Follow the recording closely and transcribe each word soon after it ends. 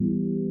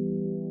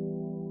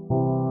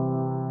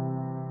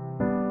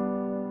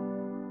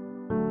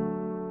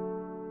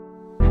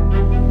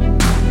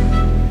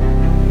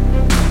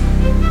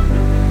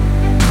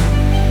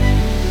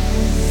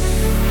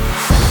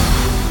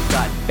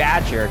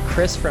manager,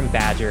 Chris from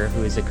Badger,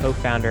 who is a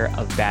co-founder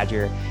of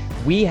Badger.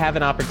 We have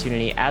an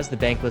opportunity as the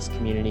Bankless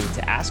community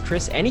to ask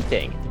Chris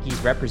anything. I think he's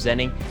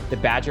representing the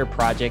Badger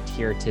project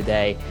here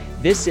today.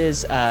 This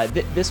was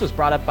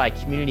brought up by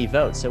community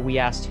vote. So we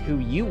asked who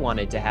you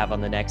wanted to have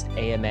on the next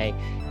AMA,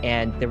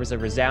 and there was a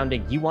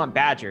resounding, you want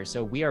Badger.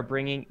 So we are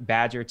bringing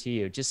Badger to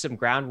you. Just some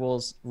ground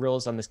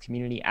rules on this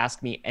community.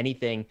 Ask me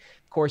anything.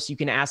 Of course, you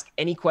can ask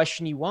any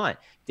question you want.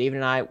 David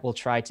and I will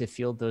try to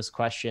field those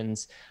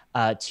questions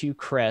to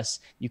Chris.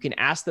 You can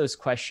ask those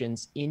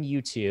questions in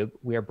YouTube.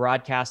 We are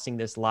broadcasting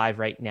this live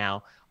right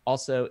now.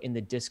 Also in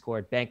the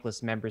Discord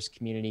Bankless members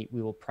community,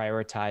 we will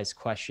prioritize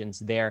questions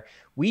there.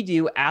 We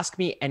do Ask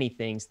Me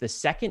Anythings the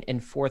second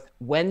and fourth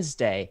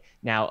Wednesday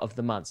now of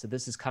the month. So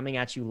this is coming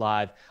at you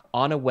live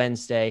on a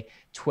Wednesday,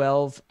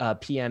 12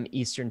 p.m.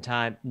 Eastern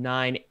time,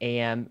 9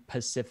 a.m.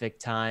 Pacific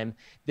time.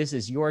 This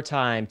is your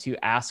time to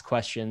ask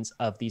questions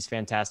of these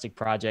fantastic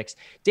projects.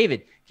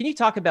 David, can you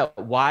talk about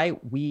why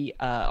we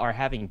are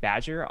having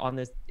Badger on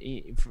this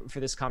for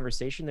this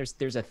conversation?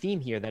 There's a theme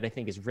here that I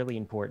think is really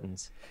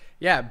important.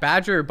 Yeah,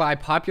 Badger by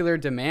popular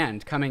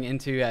demand coming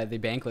into the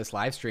Bankless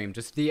live stream.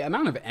 Just the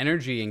amount of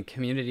energy and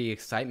community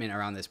excitement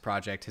around this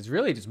project has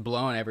really just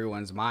blown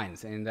everyone's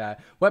minds. And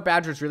what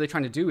Badger is really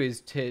trying to do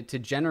is to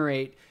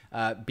generate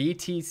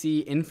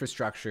BTC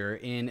infrastructure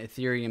in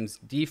Ethereum's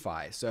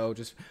DeFi. So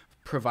just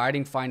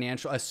providing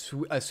a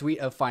suite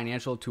of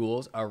financial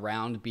tools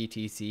around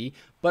BTC,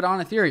 but on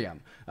Ethereum.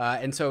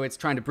 And so it's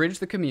trying to bridge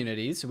the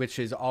communities, which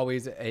is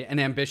always an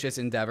ambitious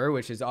endeavor,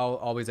 which is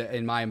always,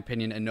 in my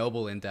opinion, a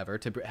noble endeavor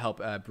to help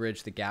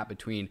bridge the gap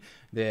between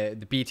the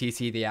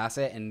BTC, the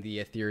asset, and the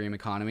Ethereum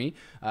economy.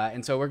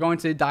 And so we're going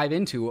to dive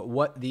into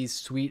what these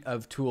suite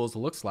of tools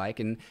looks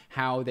like and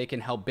how they can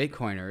help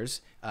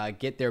Bitcoiners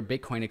get their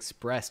Bitcoin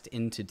expressed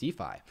into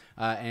DeFi.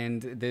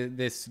 And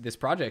this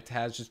project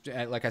has just,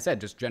 like I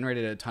said, just generated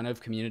a ton of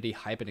community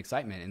hype and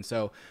excitement. And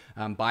so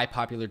by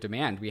popular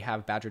demand, we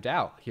have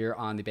BadgerDAO here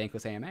on the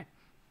Bankless AMA.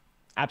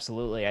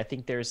 Absolutely. I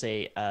think there's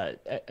a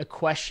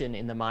question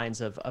in the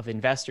minds of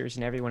investors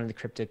and everyone in the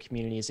crypto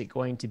community. Is it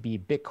going to be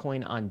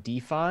Bitcoin on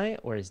DeFi,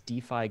 or is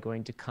DeFi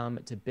going to come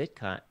to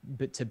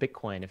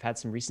Bitcoin? I've had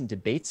some recent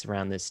debates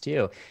around this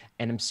too,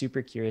 and I'm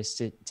super curious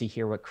to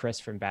hear what Chris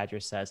from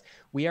Badger says.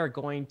 We are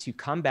going to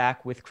come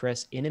back with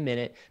Chris in a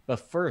minute, but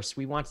first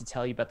we want to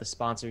tell you about the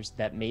sponsors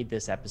that made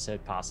this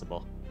episode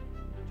possible.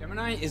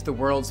 Gemini is the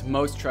world's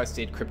most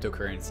trusted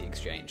cryptocurrency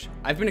exchange.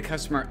 I've been a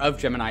customer of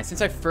Gemini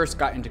since I first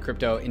got into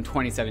crypto in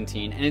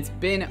 2017, and it's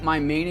been my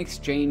main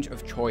exchange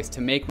of choice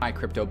to make my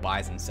crypto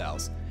buys and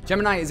sells.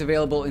 Gemini is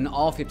available in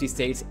all 50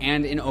 states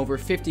and in over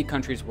 50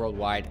 countries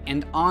worldwide,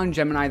 and on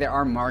Gemini there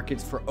are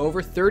markets for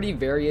over 30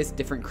 various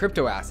different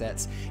crypto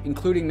assets,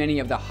 including many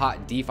of the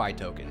hot DeFi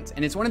tokens,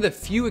 and it's one of the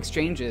few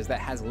exchanges that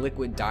has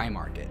liquid DAI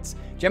markets.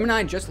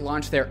 Gemini just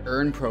launched their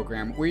Earn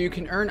program, where you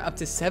can earn up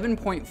to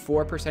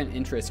 7.4%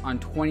 interest on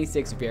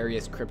 26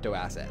 various crypto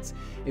assets.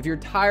 If you're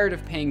tired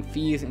of paying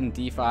fees in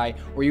DeFi,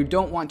 or you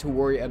don't want to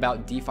worry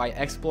about DeFi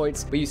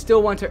exploits, but you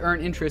still want to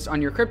earn interest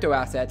on your crypto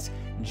assets,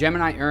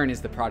 Gemini Earn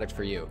is the product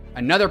for you.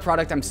 Another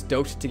product I'm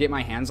stoked to get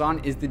my hands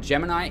on is the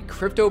Gemini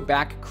Crypto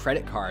Back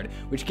Credit Card,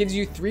 which gives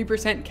you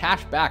 3%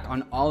 cash back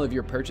on all of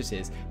your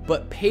purchases,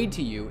 but paid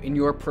to you in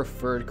your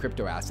preferred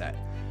crypto asset.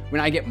 When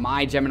I get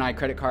my Gemini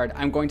credit card,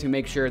 I'm going to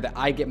make sure that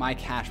I get my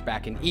cash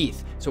back in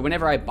ETH. So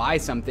whenever I buy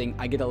something,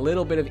 I get a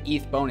little bit of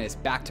ETH bonus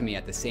back to me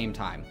at the same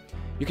time.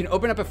 You can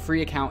open up a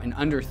free account in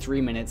under 3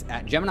 minutes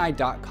at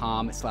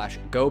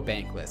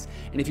gemini.com/gobankless.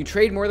 And if you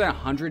trade more than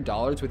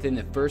 $100 within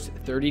the first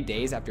 30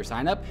 days after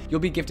sign up, you'll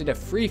be gifted a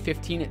free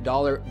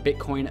 $15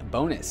 Bitcoin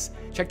bonus.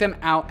 Check them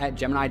out at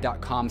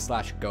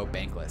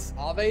gemini.com/gobankless.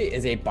 Aave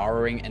is a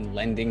borrowing and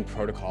lending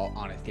protocol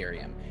on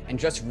Ethereum, and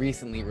just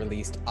recently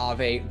released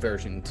Aave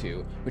version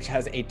 2, which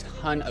has a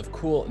ton of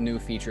cool new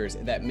features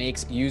that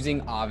makes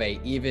using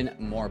Aave even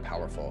more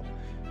powerful.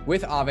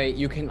 With Aave,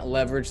 you can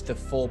leverage the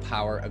full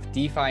power of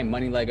DeFi,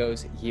 money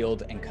Legos,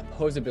 yield, and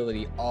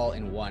composability all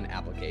in one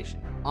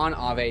application. On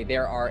Aave,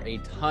 there are a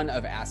ton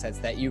of assets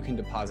that you can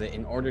deposit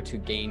in order to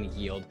gain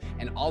yield,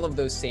 and all of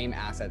those same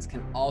assets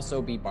can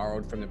also be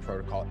borrowed from the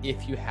protocol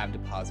if you have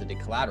deposited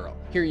collateral.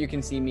 Here you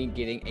can see me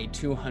getting a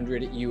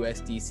 200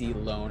 USDC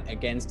loan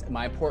against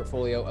my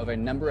portfolio of a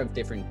number of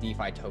different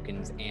DeFi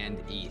tokens and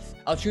ETH.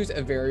 I'll choose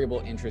a variable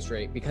interest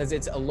rate because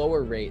it's a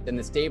lower rate than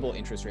the stable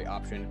interest rate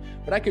option,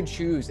 but I could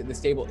choose the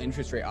stable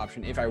interest rate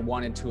option if I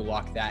wanted to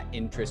lock that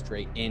interest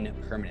rate in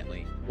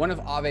permanently. One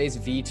of Aave's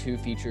V2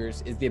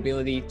 features is the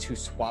ability to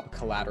swap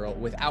collateral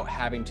without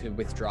having to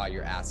withdraw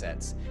your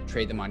assets,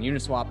 trade them on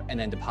Uniswap, and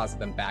then deposit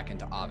them back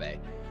into Aave.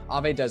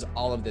 Aave does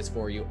all of this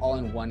for you, all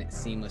in one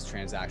seamless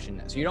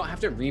transaction, so you don't have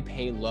to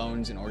repay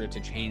loans in order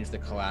to change the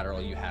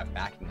collateral you have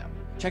backing them.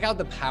 Check out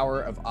the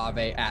power of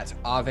Aave at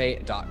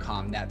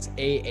aave.com. That's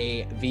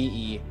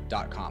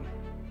AAVE.com.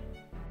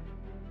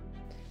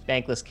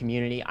 Bankless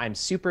community, I'm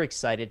super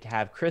excited to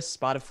have Chris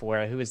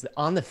Spadafora, who is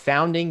on the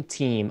founding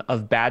team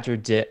of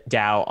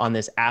BadgerDAO, on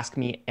this Ask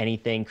Me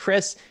Anything.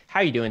 Chris,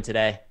 how are you doing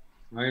today?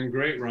 I am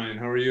great, Ryan.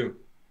 How are you?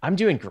 I'm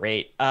doing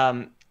great.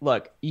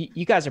 Look,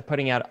 you guys are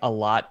putting out a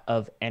lot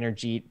of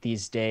energy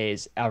these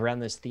days around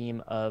this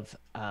theme of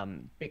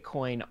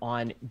Bitcoin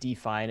on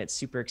DeFi, and it's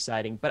super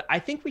exciting. But I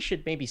think we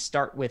should maybe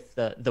start with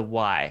the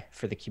why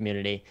for the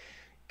community.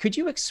 Could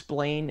you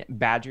explain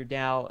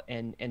BadgerDAO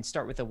and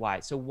start with the why?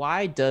 So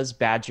why does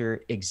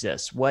Badger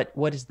exist?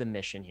 What is the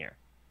mission here?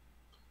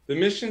 The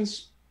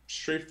mission's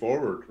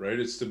straightforward, right?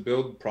 It's to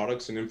build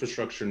products and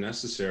infrastructure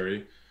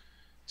necessary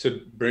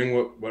to bring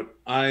what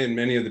I and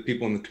many of the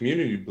people in the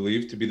community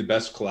believe to be the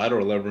best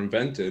collateral ever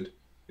invented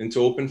into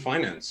open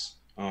finance,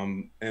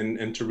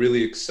 and to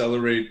really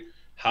accelerate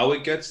how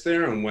it gets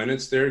there and when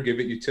it's there, give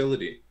it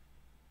utility.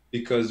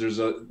 Because there's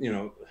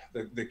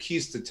the key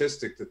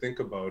statistic to think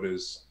about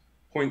is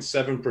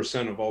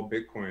 0.7% of all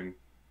Bitcoin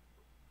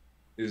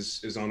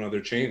is on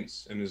other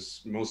chains and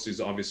is mostly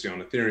is obviously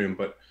on Ethereum,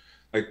 but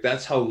like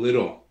that's how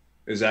little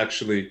is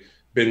actually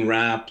been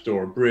wrapped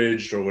or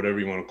bridged or whatever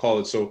you want to call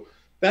it. So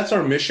that's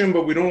our mission,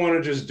 but we don't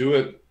want to just do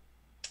it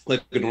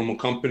like a normal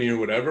company or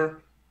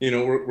whatever.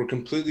 We're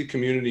completely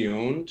community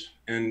owned,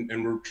 and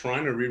we're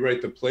trying to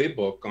rewrite the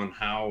playbook on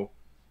how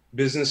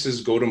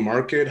businesses go to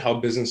market, how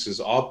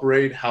businesses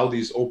operate, how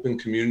these open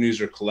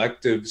communities or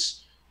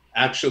collectives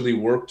actually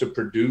work to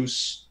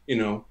produce,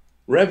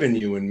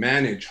 revenue and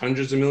manage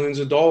hundreds of millions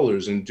of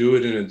dollars and do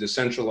it in a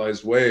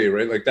decentralized way,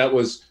 right? Like that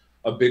was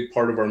a big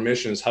part of our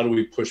mission, is how do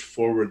we push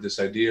forward this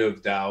idea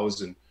of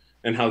DAOs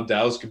and how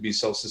DAOs could be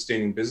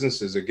self-sustaining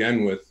businesses,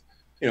 again, with,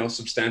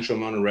 substantial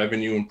amount of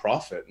revenue and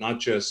profit, not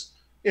just,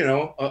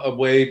 a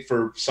way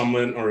for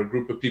someone or a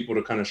group of people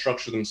to kind of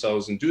structure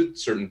themselves and do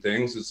certain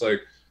things. It's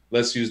like,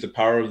 let's use the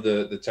power of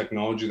the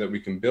technology that we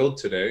can build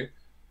today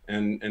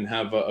and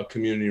have a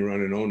community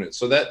run and own it.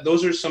 So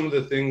those are some of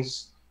the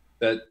things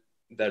that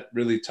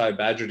really tie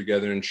Badger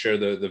together and share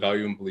the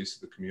value and beliefs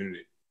of the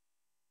community.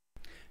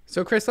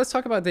 So Chris, let's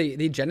talk about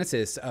the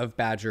genesis of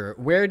Badger.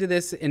 Where did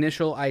this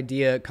initial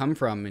idea come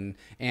from?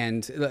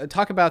 And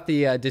talk about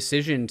the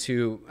decision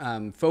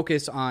to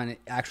focus on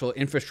actual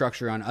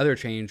infrastructure on other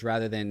chains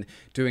rather than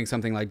doing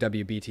something like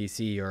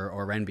WBTC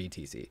or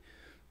RenBTC.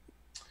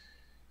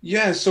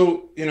 Yeah,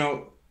 so,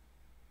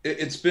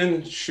 it's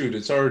been,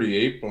 it's already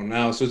April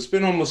now. So it's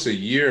been almost a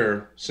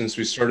year since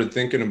we started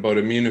thinking about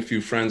it. Me and a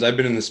few friends, I've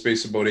been in the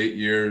space about 8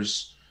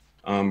 years,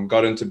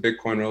 got into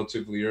Bitcoin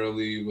relatively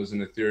early, was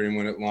in Ethereum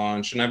when it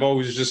launched. And I've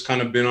always just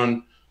kind of been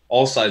on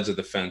all sides of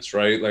the fence,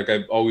 right? Like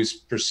I've always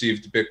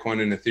perceived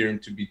Bitcoin and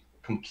Ethereum to be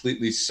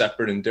completely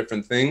separate and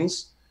different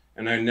things.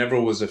 And I never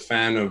was a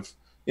fan of,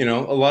 a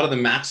lot of the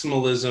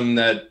maximalism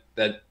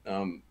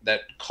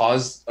that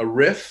caused a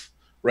riff.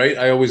 Right.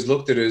 I always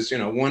looked at it as,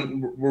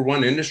 we're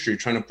one industry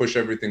trying to push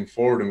everything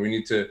forward, and we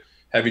need to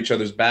have each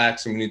other's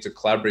backs and we need to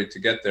collaborate to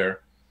get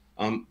there.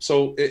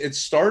 So it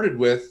started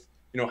with,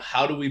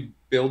 how do we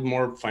build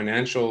more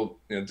financial,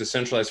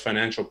 decentralized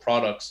financial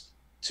products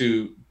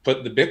to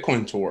put the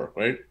Bitcoin to work,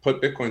 right?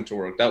 Put Bitcoin to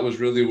work. That was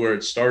really where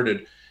it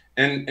started.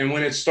 And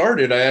when it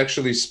started, I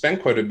actually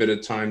spent quite a bit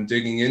of time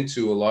digging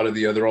into a lot of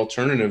the other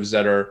alternatives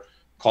that are,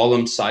 call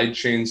them side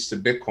chains to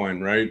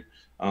Bitcoin, right?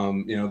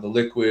 The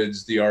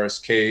liquids, the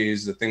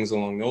RSKs, the things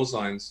along those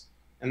lines.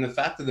 And the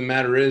fact of the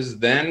matter is,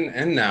 then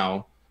and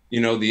now,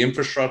 the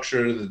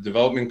infrastructure, the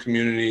development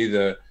community,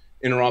 the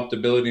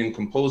interoperability and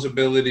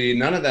composability,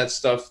 none of that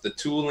stuff, the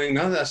tooling,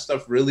 none of that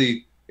stuff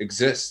really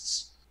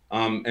exists.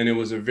 And it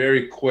was a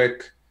very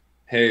quick,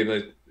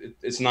 hey,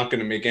 it's not going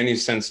to make any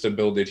sense to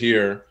build it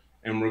here.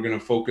 And we're going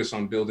to focus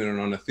on building it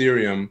on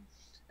Ethereum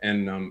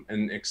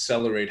and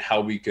accelerate how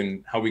we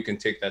can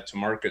take that to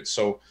market.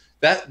 So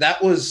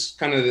that was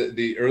kind of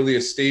the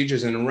earliest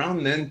stages. And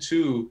around then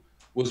too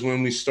was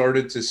when we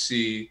started to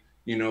see,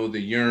 the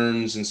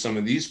Yearns and some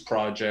of these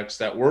projects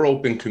that were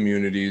open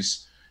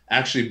communities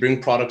actually bring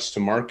products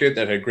to market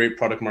that had great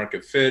product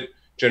market fit,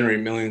 generate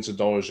millions of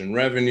dollars in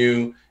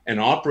revenue, and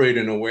operate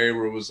in a way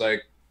where it was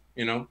like,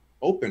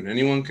 open.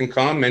 Anyone can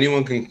come,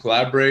 anyone can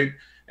collaborate,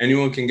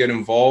 anyone can get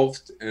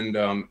involved, and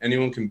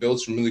anyone can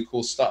build some really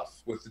cool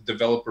stuff with the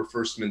developer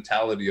first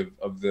mentality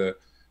of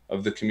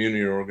the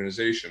community or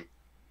organization.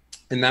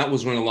 And that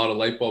was when a lot of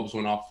light bulbs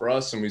went off for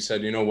us. And we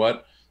said, you know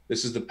what,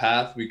 this is the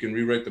path. We can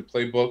rewrite the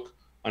playbook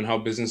on how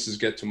businesses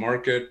get to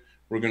market.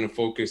 We're going to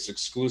focus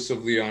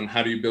exclusively on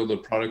how do you build the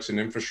products and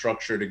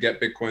infrastructure to get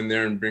Bitcoin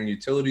there and bring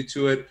utility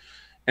to it.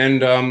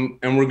 And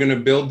we're going to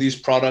build these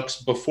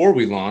products before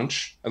we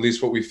launch, at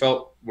least what we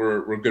felt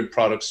were good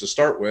products to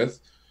start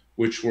with,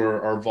 which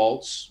were our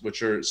vaults,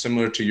 which are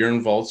similar to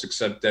Yearn vaults,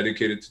 except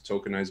dedicated to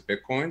tokenized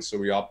Bitcoin. So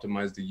we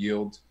optimize the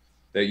yield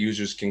that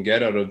users can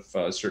get out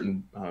of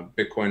certain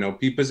Bitcoin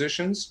LP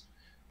positions.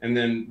 And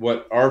then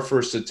what our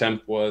first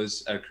attempt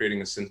was at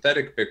creating a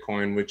synthetic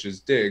Bitcoin, which is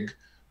DIG,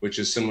 which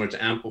is similar to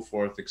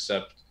Ampleforth,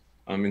 except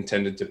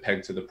intended to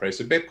peg to the price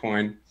of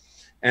Bitcoin.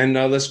 And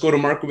let's go to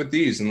market with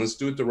these, and let's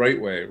do it the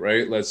right way,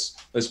 right? Let's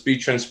be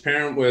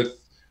transparent with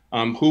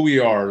who we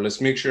are.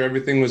 Let's make sure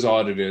everything was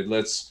audited.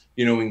 Let's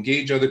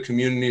engage other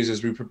communities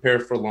as we prepare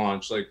for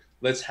launch. Like,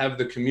 let's have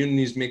the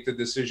communities make the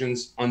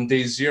decisions on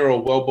day zero,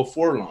 well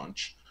before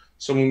launch.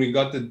 So when we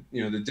got the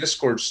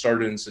Discord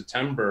started in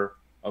September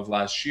of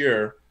last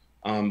year,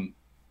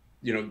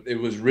 It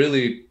was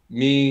really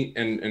me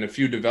and a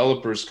few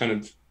developers kind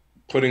of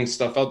putting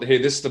stuff out there. Hey,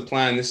 this is the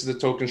plan. This is the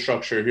token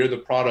structure. Here are the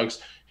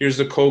products. Here's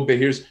the code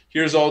base.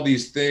 Here's all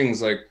these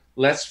things. Like,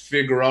 let's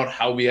figure out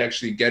how we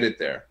actually get it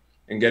there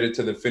and get it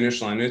to the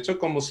finish line. And it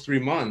took almost 3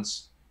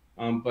 months.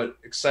 But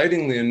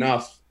excitingly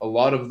enough, a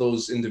lot of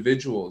those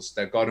individuals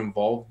that got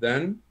involved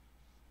then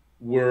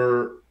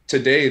were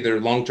today, they're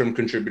long-term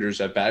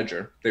contributors at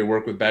Badger. They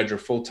work with Badger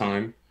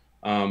full-time.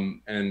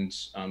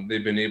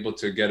 They've been able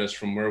to get us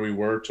from where we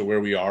were to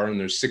where we are. And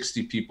there's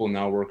 60 people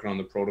now working on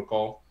the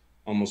protocol,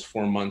 almost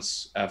 4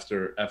 months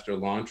after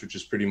launch, which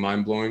is pretty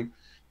mind-blowing.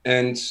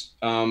 And,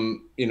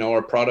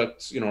 our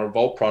product, our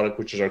Vault product,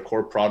 which is our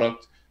core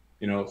product,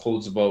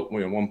 holds about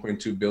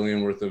 1.2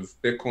 billion worth of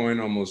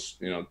Bitcoin,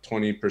 almost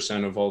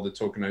 20% of all the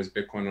tokenized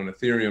Bitcoin on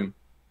Ethereum.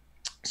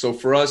 So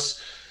for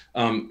us,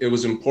 it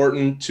was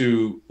important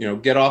to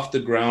get off the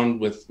ground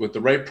with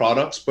the right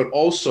products, but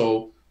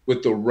also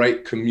with the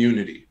right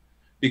community.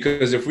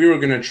 Because if we were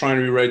going to try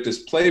and rewrite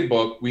this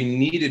playbook, we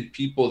needed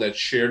people that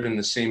shared in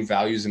the same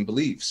values and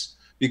beliefs.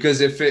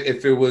 Because if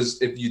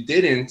you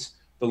didn't,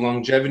 the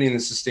longevity and the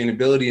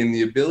sustainability and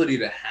the ability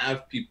to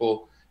have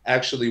people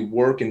actually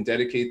work and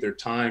dedicate their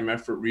time,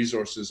 effort,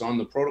 resources on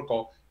the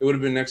protocol, it would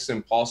have been next to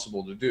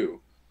impossible to do.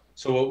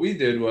 So what we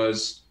did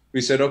was we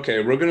said,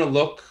 okay, we're going to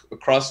look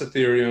across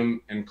Ethereum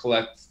and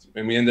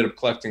we ended up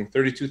collecting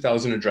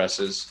 32,000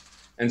 addresses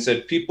and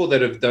said people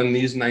that have done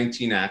these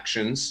 19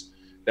 actions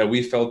that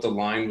we felt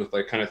aligned with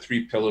like kind of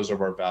 3 pillars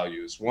of our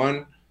values.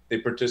 One, they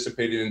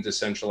participated in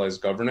decentralized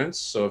governance.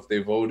 So if they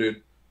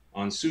voted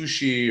on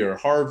Sushi or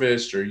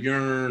Harvest or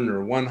Yearn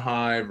or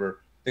OneHive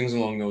or things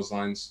along those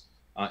lines,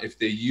 if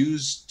they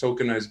use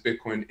tokenized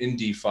Bitcoin in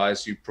DeFi,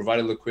 so you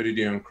provided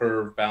liquidity on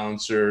Curve,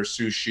 Balancer,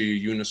 Sushi,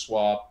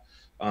 Uniswap,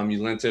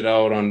 you lent it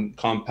out on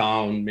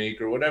Compound,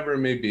 Maker, whatever it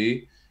may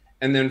be.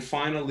 And then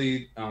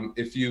finally,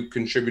 if you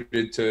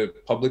contributed to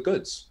public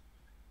goods.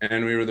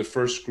 And we were the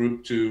first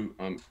group to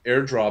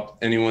airdrop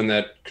anyone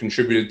that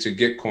contributed to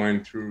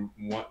Gitcoin through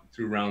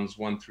rounds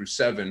 1 through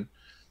 7.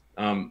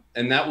 And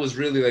that was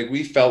really like,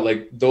 we felt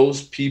like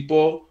those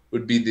people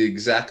would be the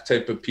exact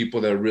type of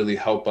people that would really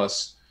help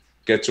us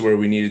get to where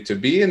we needed to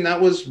be. And that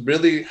was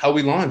really how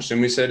we launched. And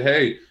we said,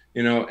 hey,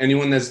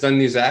 anyone that's done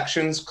these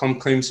actions, come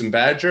claim some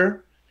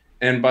Badger.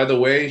 And by the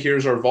way,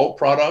 here's our Vault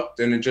product,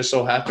 and it just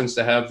so happens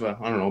to have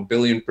a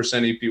billion%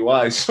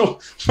 APY. So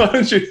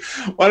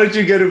why don't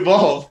you get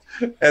involved?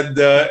 And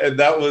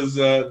that was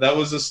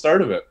the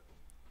start of it.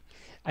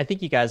 I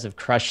think you guys have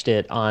crushed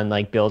it on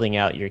like building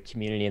out your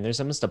community, and there's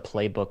almost a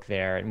playbook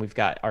there. And we've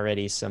got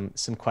already some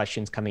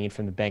questions coming in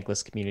from the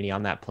Bankless community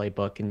on that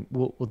playbook, and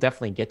we'll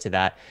definitely get to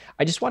that.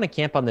 I just want to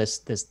camp on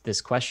this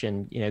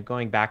question,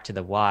 going back to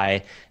the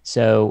why.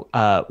 So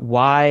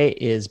why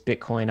is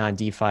Bitcoin on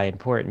DeFi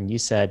important? You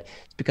said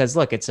it's because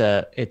look, it's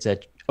a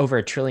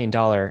over $1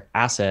 trillion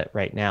asset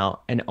right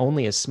now, and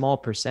only a small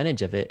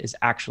percentage of it is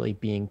actually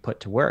being put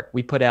to work.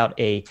 We put out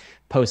a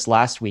post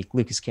last week.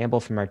 Lucas Campbell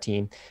from our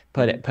team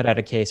put out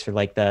a case for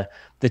like the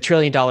 $1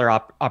 trillion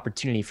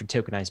opportunity for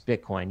tokenized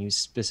Bitcoin. He was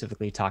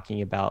specifically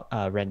talking about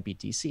Ren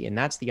BTC, and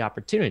that's the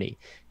opportunity.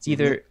 It's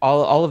either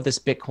all of this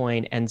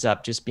Bitcoin ends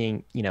up just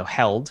being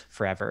held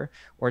forever,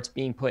 or it's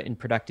being put in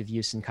productive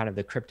use in kind of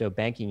the crypto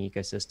banking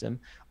ecosystem,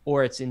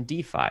 or it's in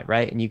DeFi,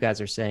 right? And you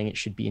guys are saying it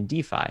should be in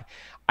DeFi.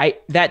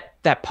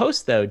 That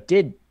post though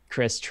did,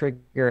 Chris,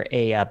 trigger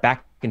a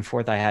back and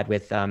forth I had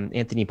with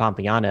Anthony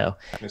Pompliano,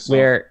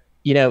 where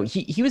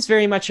he was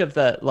very much of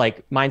the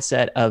like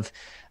mindset of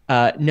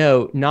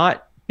no,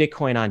 not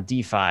Bitcoin on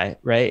DeFi,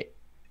 right?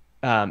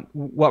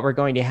 What we're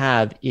going to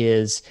have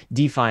is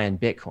DeFi and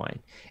Bitcoin.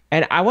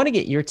 And I want to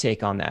get your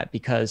take on that,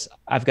 because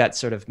I've got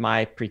sort of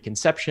my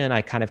preconception.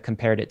 I kind of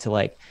compared it to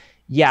like,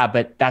 yeah,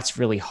 but that's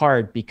really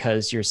hard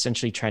because you're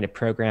essentially trying to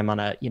program on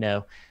a,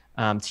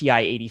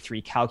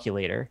 TI-83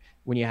 calculator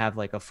when you have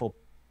like a full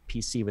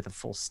PC with a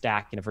full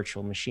stack and a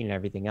virtual machine and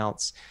everything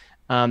else.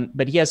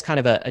 But he has kind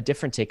of a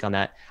different take on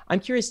that. I'm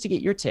curious to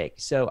get your take.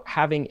 So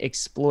having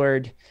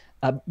explored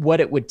what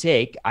it would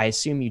take, I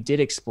assume you did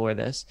explore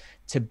this,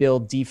 to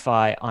build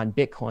DeFi on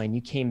Bitcoin.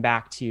 You came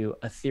back to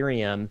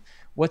Ethereum.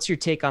 What's your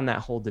take on that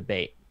whole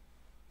debate?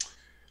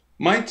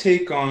 My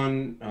take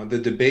on the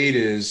debate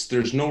is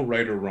there's no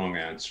right or wrong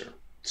answer.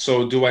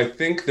 So do I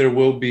think there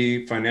will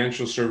be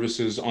financial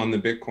services on the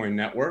Bitcoin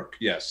network?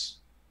 Yes.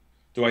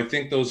 Do I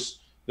think those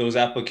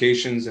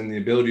applications and the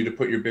ability to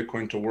put your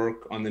Bitcoin to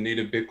work on the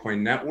native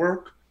Bitcoin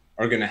network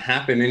are going to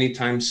happen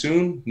anytime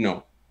soon?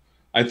 No.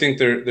 I think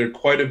they're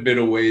quite a bit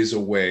of ways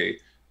away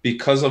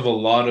because of a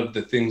lot of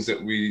the things that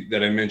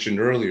I mentioned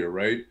earlier,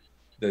 right?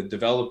 The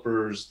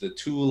developers, the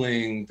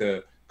tooling,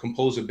 the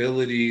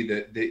composability,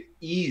 the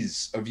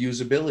ease of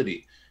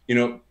usability.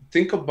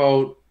 Think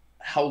about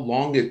how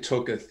long it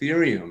took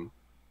Ethereum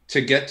to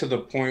get to the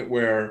point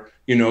where,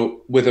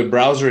 with a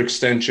browser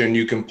extension,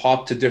 you can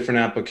pop to different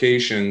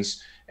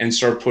applications and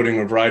start putting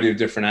a variety of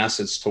different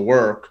assets to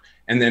work,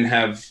 and then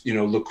have,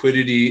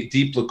 liquidity,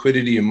 deep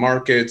liquidity in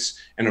markets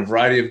and a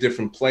variety of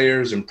different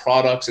players and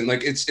products. And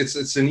like, it's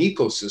an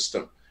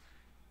ecosystem.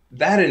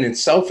 that in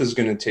itself is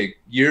going to take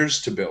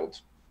years to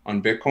build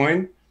on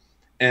Bitcoin.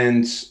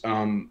 And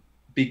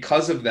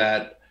because of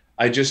that,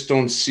 I just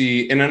don't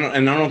see, and I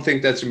don't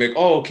think that's gonna make,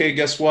 oh, okay,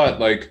 guess what?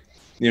 Like,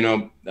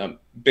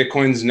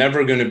 Bitcoin's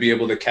never going to be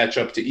able to catch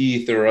up to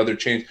ETH or other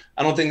chains.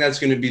 I don't think that's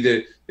going to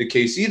be the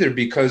case either,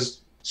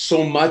 because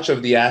so much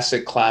of the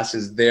asset class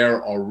is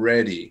there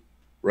already,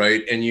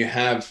 right? And you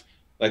have,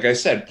 like I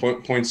said,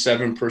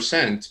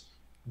 0.7%.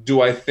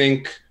 Do I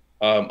think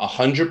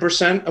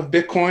 100% of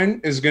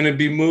Bitcoin is going to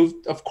be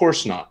moved? Of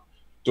course not.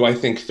 Do I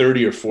think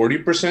 30 or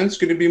 40% is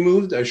going to be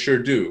moved? I sure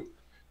do.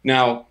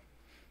 Now,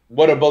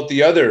 what about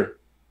the other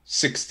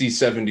 60,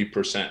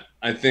 70%?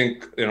 I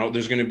think,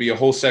 there's going to be a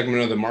whole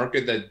segment of the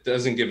market that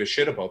doesn't give a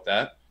shit about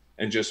that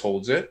and just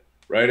holds it,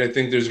 right? I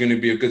think there's going to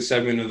be a good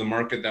segment of the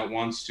market that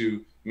wants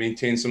to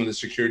maintain some of the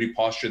security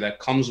posture that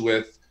comes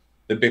with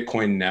the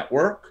Bitcoin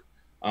network.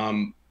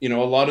 A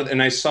lot of,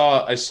 and I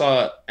saw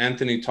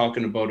Anthony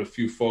talking about a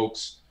few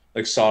folks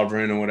like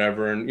Sovereign or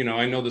whatever. And,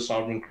 I know the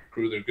Sovereign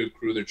crew, they're a good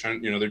crew. They're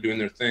trying, they're doing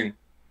their thing.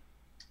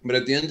 But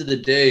at the end of the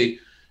day,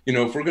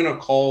 if we're going to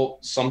call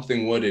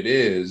something what it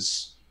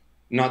is,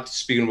 not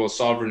speaking about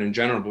Sovereign in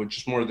general, but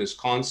just more of this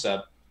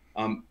concept,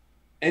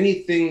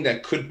 anything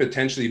that could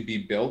potentially be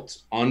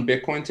built on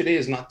Bitcoin today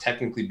is not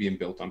technically being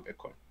built on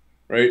Bitcoin,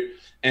 right?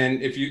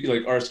 And if you,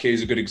 like, RSK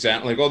is a good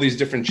example, like all these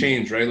different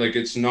chains, right? Like,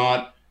 it's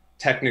not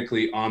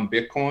technically on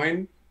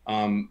Bitcoin.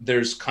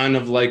 There's kind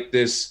of like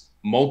this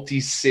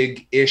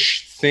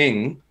multi-sig-ish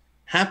thing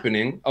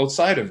happening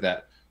outside of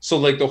that. So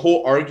like the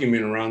whole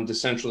argument around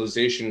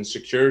decentralization and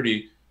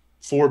security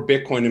for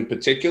Bitcoin in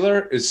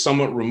particular is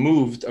somewhat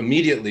removed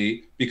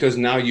immediately, because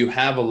now you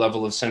have a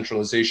level of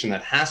centralization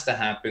that has to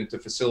happen to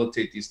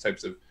facilitate these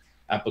types of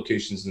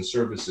applications and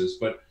services.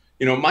 But,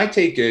 my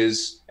take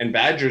is, and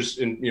Badger's,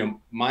 in,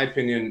 my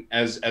opinion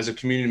as a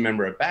community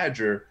member at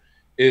Badger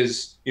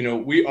is,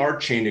 we are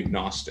chain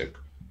agnostic.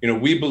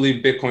 We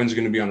believe Bitcoin is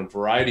going to be on a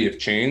variety of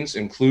chains,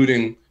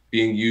 including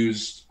being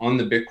used on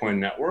the Bitcoin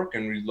network.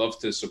 And we'd love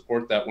to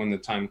support that when the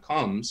time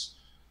comes.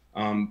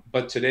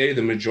 But today,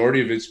 the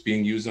majority of it's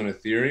being used on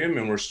Ethereum,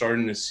 and we're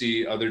starting to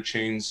see other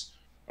chains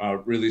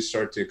really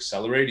start to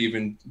accelerate.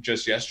 Even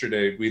just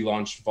yesterday, we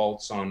launched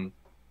vaults on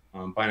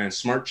Binance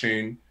Smart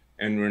Chain,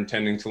 and we're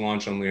intending to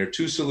launch on Layer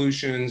 2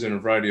 solutions and a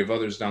variety of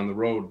others down the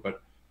road.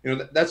 But,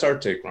 that's our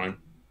take, Ryan.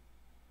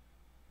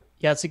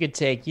 Yeah, it's a good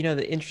take.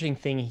 The interesting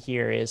thing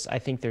here is I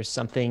think there's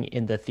something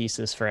in the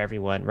thesis for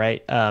everyone,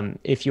 right?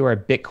 If you're a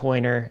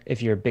Bitcoiner,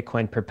 if you're a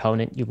Bitcoin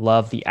proponent, you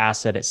love the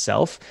asset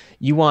itself.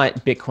 You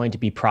want Bitcoin to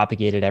be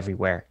propagated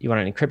everywhere. You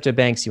want it in crypto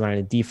banks, you want it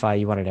in DeFi,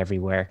 you want it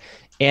everywhere.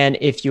 And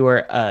if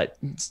you're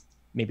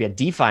maybe a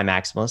DeFi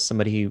maximalist,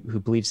 somebody who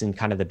believes in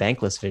kind of the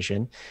bankless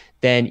vision,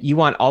 then you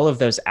want all of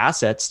those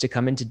assets to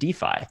come into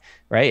DeFi,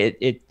 right?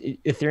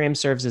 Ethereum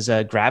serves as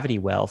a gravity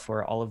well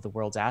for all of the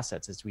world's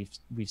assets, as we've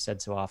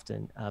said so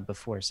often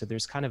before. So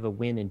there's kind of a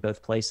win in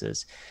both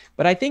places.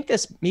 But I think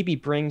this maybe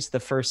brings the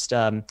first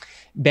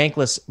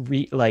bankless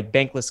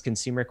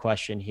consumer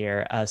question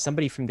here.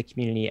 Somebody from the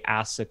community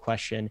asks a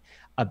question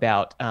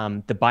about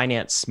the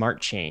Binance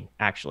Smart Chain,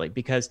 actually,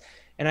 because.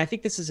 And I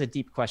think this is a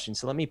deep question,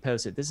 so let me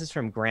pose it. This is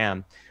from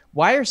Graham.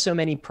 Why are so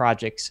many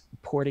projects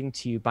porting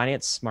to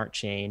Binance Smart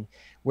Chain,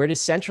 where it is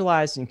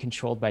centralized and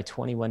controlled by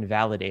 21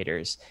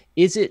 validators?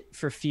 Is it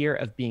for fear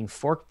of being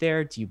forked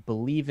there? Do you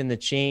believe in the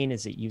chain?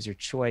 Is it user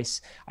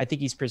choice? I think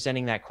he's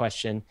presenting that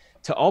question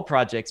to all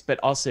projects, but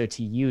also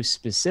to you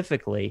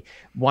specifically.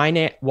 Why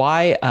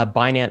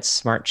Binance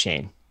Smart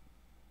Chain?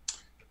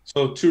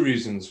 So 2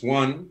 reasons.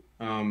 One,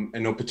 in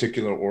no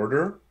particular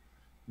order,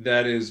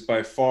 that is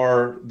by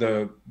far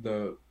the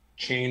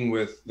chain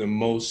with the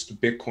most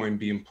Bitcoin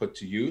being put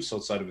to use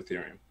outside of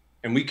Ethereum.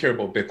 And we care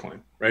about Bitcoin,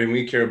 right? And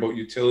we care about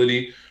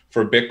utility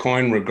for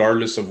Bitcoin,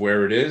 regardless of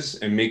where it is,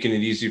 and making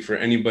it easy for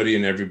anybody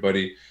and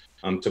everybody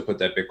to put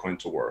that Bitcoin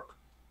to work.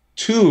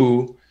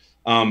 2,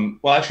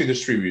 well, actually,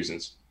 there's 3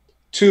 reasons.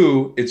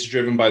 2, it's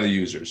driven by the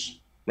users,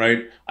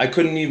 right? I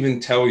couldn't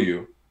even tell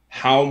you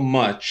how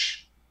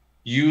much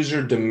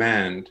user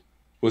demand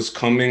was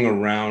coming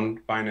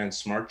around Binance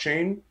Smart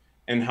Chain,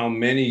 and how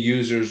many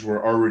users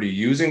were already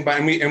using.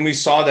 And we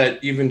saw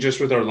that even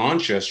just with our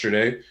launch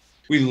yesterday.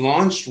 We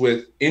launched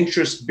with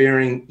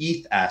interest-bearing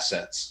ETH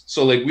assets.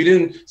 So like, we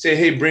didn't say,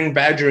 hey, bring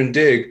Badger and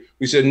Dig.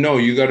 We said, no,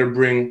 you got to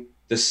bring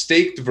the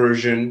staked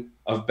version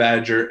of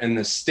Badger and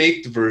the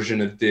staked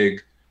version of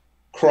Dig,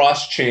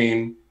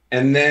 cross-chain,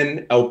 and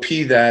then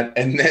LP that,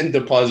 and then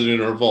deposit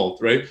in our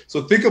vault, right?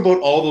 So think about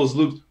all those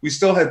loops. We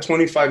still had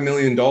 $25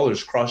 million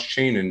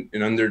cross-chain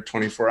in under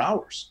 24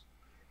 hours.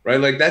 Right?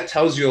 Like, that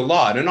tells you a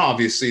lot. And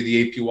obviously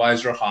the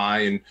APYs are high,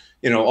 and,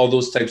 all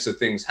those types of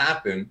things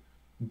happen.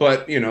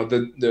 But,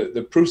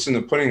 the proof's in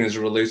the pudding as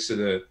it relates to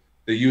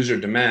the user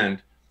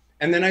demand.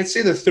 And then I'd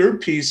say the third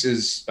piece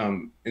is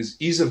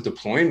ease of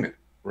deployment,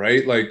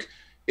 right? Like,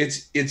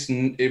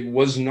 it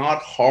was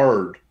not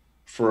hard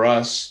for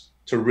us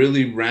to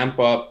really ramp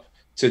up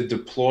to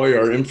deploy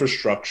our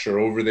infrastructure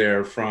over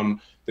there, from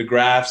the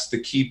graphs, the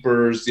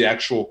keepers, the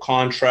actual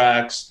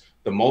contracts,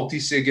 the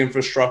multi-sig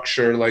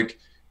infrastructure. Like,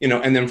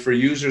 and then for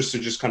users to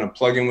just kind of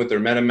plug in with their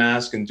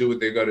MetaMask and do what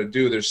they got to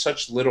do, there's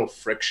such little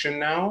friction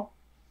now.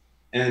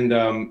 And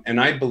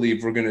I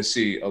believe we're going to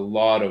see a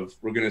lot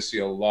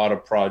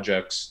of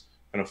projects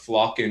kind of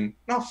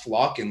not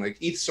flocking, like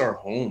ETH's our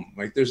home.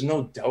 Like there's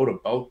no doubt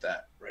about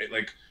that, right?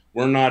 Like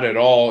we're not at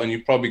all. And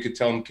you probably could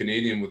tell I'm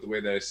Canadian with the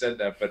way that I said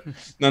that, but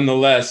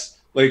nonetheless,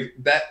 like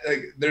that,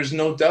 like there's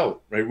no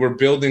doubt, right? We're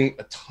building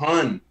a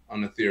ton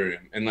on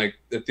Ethereum, and like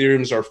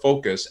Ethereum's our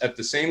focus. At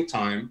the same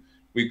time,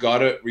 we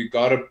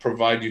gotta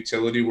provide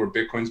utility where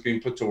Bitcoin's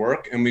being put to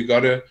work, and we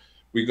gotta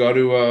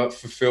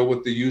fulfill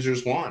what the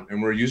users want,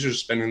 and where users are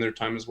spending their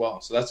time as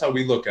well. So that's how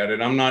we look at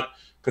it. I'm not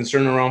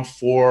concerned around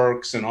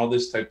forks and all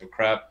this type of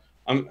crap.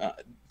 I'm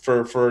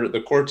for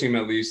the core team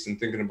at least, and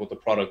thinking about the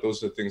product,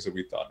 those are the things that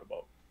we thought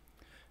about.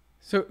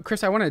 So,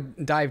 Chris, I want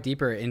to dive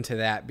deeper into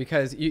that,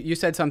 because you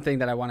said something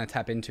that I want to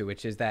tap into,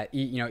 which is that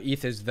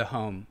ETH is the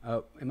home.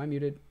 Oh, am I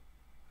muted?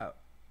 Oh,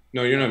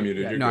 no, you're not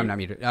muted. Yeah, you're no, good. I'm not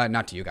muted.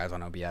 Not to you guys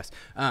on OBS.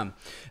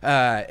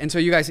 And so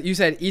you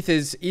said ETH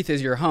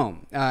is your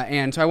home,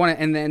 and so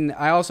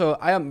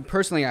I am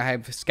personally, I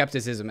have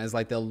skepticism as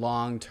like the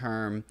long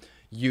term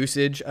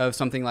usage of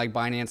something like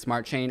Binance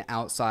Smart Chain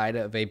outside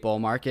of a bull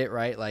market,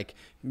 right? Like,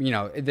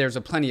 there's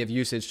a plenty of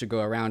usage to go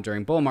around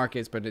during bull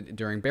markets, but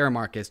during bear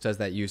markets,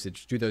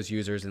 do those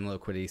users and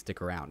liquidity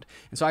stick around?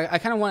 And so I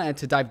kind of wanted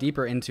to dive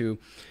deeper into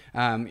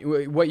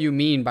what you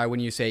mean by when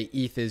you say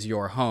ETH is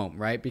your home,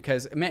 right?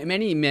 Because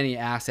many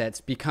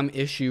assets become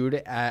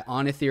issued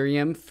on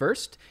Ethereum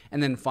first,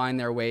 and then find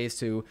their ways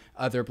to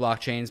other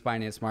blockchains,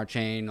 Binance Smart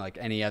Chain, like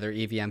any other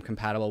EVM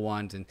compatible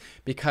ones. And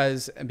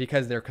because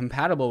they're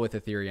compatible with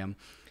Ethereum,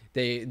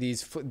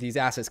 these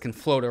assets can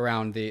float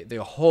around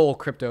the whole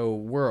crypto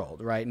world,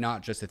 right?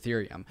 Not just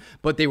Ethereum,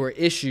 but they were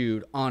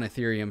issued on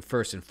Ethereum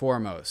first and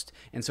foremost.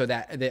 And so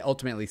that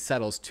ultimately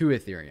settles to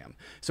Ethereum.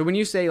 So when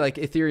you say like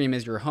Ethereum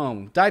is your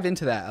home, dive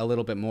into that a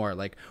little bit more.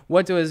 Like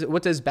what does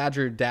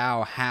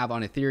BadgerDAO have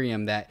on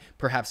Ethereum that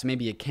perhaps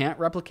maybe it can't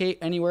replicate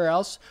anywhere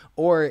else?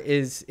 Or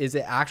is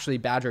it actually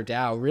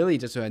BadgerDAO really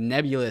just a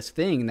nebulous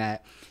thing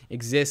that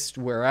exists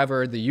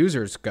wherever the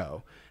users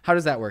go? How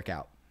does that work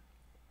out?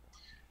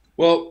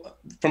 Well,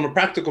 from a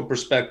practical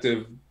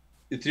perspective,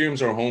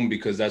 Ethereum's our home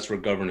because that's where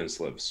governance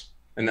lives,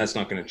 and that's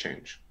not going to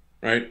change,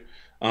 right?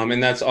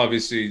 And that's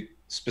obviously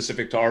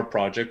specific to our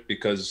project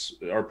because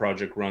our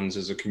project runs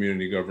as a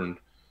community governed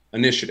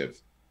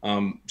initiative.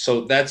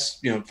 So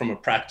that's from a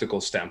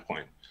practical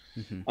standpoint.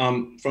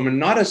 Mm-hmm. From a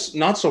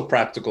not so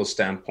practical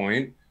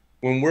standpoint,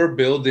 when we're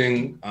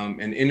building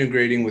and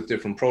integrating with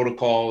different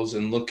protocols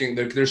and looking,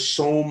 there's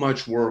so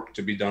much work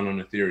to be done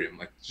on Ethereum,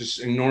 like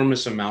just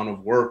enormous amount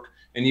of work.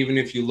 And even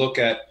if you look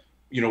at,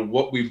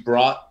 what we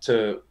brought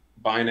to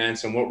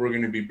Binance and what we're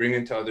going to be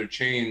bringing to other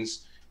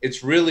chains,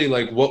 it's really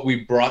like what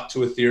we brought to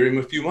Ethereum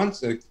a few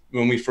months like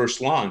when we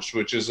first launched,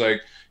 which is like,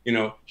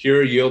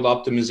 here are yield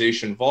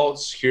optimization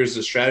vaults. Here's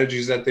the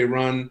strategies that they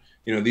run.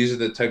 These are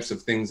the types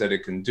of things that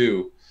it can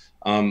do.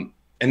 And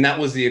that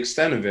was the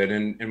extent of it.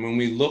 And when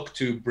we look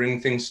to bring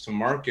things to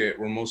market,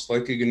 we're most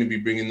likely going to be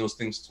bringing those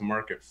things to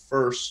market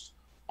first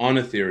on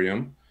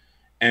Ethereum,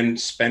 and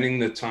spending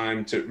the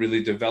time to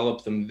really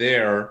develop them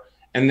there,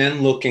 and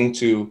then looking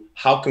to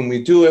how can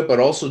we do it, but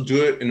also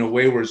do it in a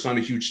way where it's not a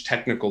huge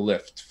technical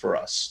lift for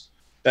us.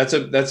 That's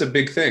a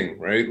big thing,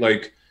 right?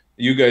 Like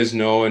you guys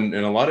know, and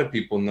a lot of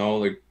people know,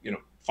 like,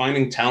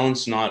 finding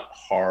talent's not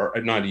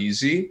hard, not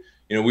easy.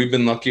 We've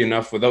been lucky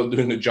enough without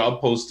doing a job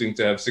posting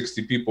to have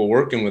 60 people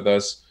working with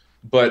us,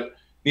 but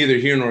neither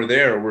here nor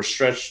there, we're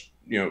stretched,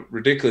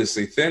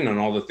 ridiculously thin on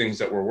all the things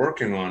that we're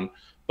working on.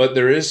 But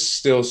there is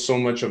still so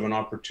much of an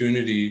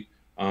opportunity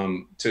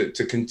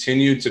to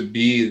continue to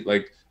be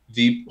like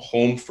the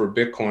home for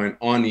Bitcoin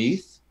on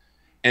ETH.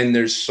 And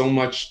there's so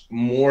much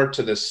more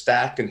to the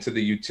stack and to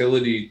the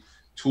utility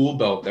tool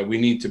belt that we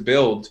need to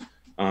build.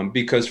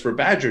 Because for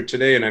Badger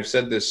today, and I've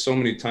said this so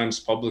many times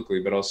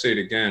publicly, but I'll say it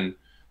again,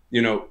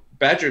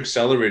 Badger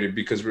accelerated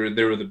because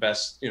they were the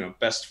best,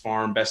 best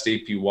farm, best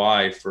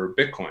APY for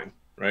Bitcoin,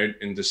 right?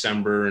 In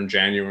December and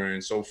January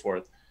and so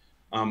forth.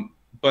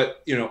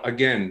 But,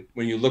 again,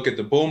 when you look at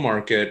the bull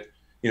market,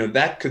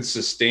 that could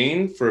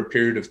sustain for a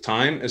period of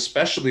time,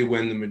 especially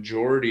when the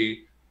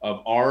majority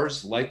of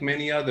ours, like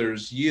many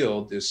others,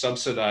 yield is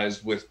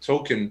subsidized with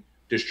token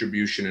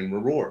distribution and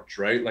rewards,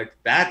 right? Like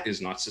that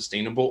is not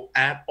sustainable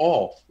at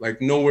all,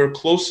 like nowhere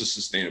close to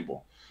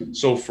sustainable.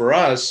 So for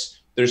us,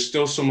 there's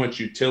still so much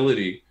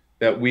utility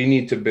that we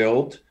need to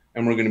build,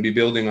 and we're going to be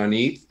building on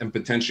ETH and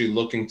potentially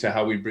looking to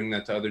how we bring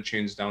that to other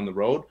chains down the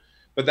road.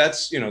 But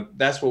that's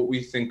what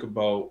we think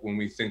about when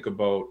we think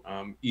about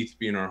ETH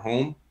being our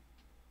home.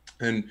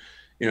 And,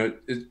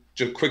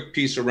 it's a quick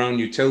piece around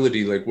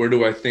utility. Like, where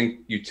do I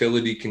think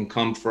utility can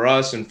come for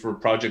us and for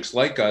projects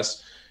like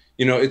us?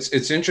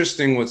 It's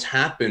interesting what's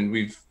happened.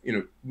 We've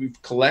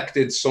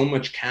collected so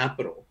much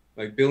capital,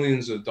 like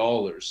billions of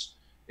dollars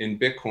in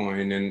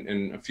Bitcoin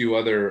and a few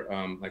other,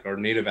 like our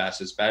native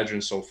assets, Badger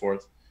and so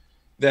forth,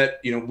 that,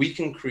 we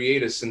can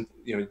create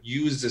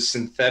use the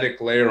synthetic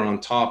layer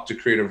on top to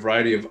create a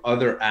variety of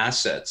other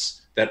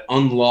assets that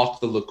unlock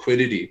the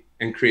liquidity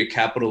and create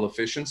capital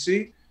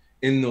efficiency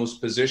in those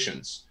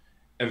positions,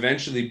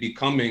 eventually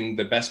becoming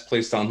the best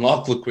place to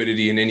unlock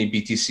liquidity in any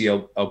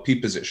BTC LP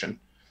position,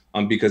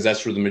 because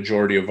that's where the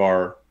majority of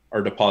our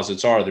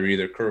deposits are. They're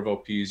either Curve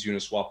LPs,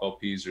 Uniswap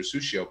LPs, or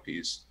Sushi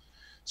LPs.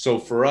 So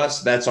for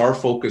us, that's our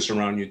focus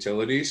around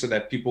utility, so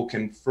that people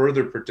can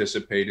further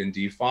participate in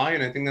DeFi.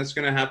 And I think that's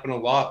going to happen a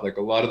lot. Like,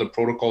 a lot of the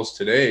protocols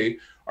today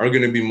are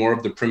going to be more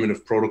of the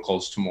primitive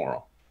protocols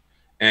tomorrow.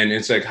 And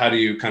it's like, how do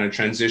you kind of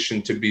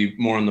transition to be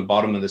more on the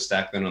bottom of the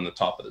stack than on the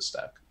top of the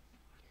stack?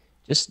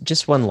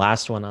 Just one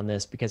last one on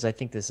this, because I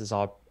think this is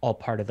all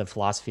part of the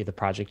philosophy of the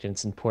project and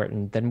it's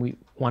important. Then we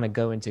want to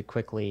go into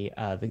quickly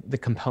the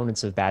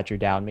components of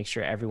BadgerDAO and make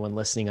sure everyone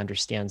listening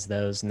understands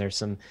those. And there's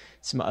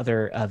some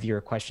other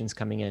viewer questions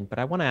coming in. But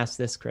I want to ask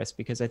this, Chris,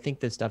 because I think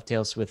this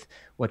dovetails with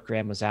what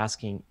Graham was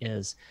asking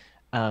is,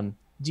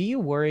 do you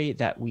worry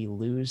that we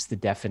lose the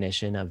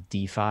definition of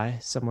DeFi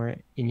somewhere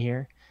in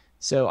here?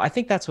 So I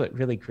think that's what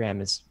really Graham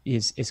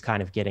is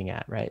kind of getting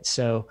at, right?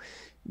 So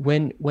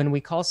when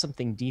we call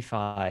something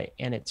DeFi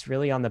and it's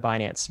really on the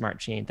Binance Smart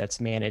Chain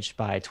that's managed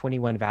by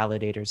 21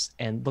 validators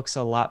and looks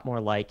a lot more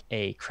like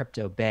a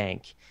crypto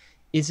bank,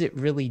 is it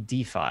really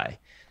DeFi?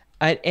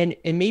 And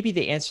maybe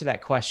the answer to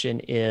that question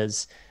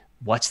is,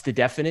 what's the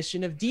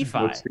definition of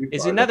DeFi?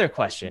 Is another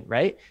question,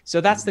 right? So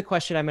that's the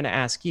question I'm going to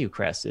ask you,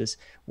 Chris, is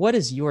what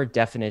is your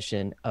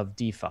definition of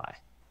DeFi?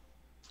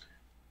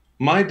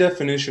 My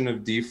definition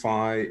of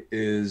DeFi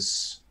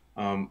is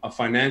a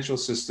financial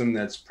system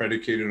that's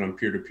predicated on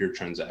peer-to-peer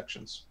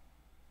transactions,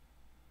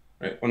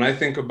 right? When I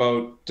think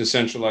about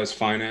decentralized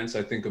finance,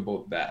 I think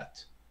about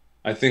that.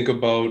 I think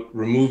about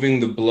removing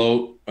the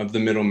bloat of the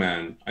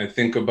middleman. I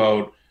think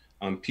about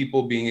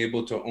people being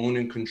able to own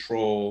and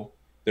control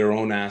their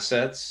own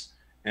assets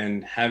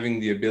and having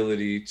the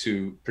ability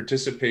to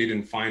participate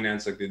in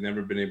finance like they've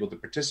never been able to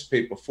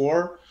participate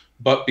before.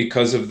 But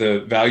because of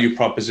the value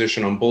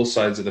proposition on both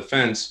sides of the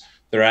fence,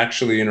 they're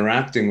actually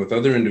interacting with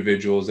other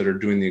individuals that are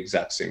doing the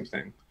exact same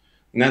thing.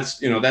 And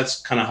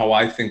that's kind of how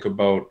I think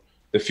about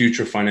the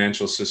future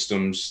financial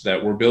systems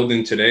that we're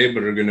building today,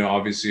 but are going to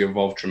obviously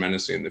evolve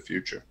tremendously in the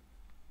future.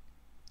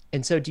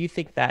 And so do you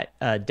think that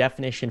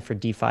definition for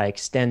DeFi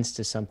extends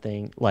to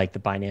something like the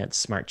Binance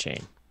Smart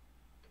Chain?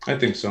 I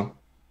think so.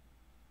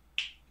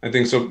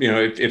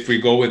 If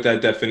we go with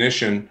that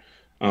definition,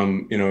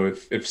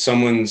 if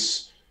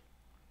someone's,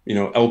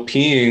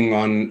 LPing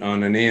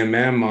on an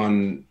AMM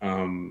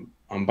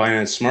on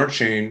Binance Smart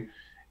Chain,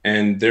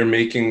 and they're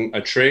making a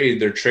trade,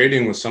 they're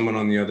trading with someone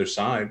on the other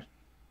side,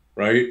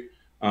 right?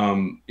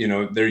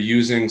 They're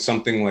using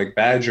something like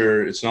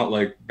Badger. It's not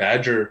like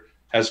Badger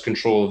has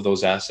control of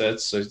those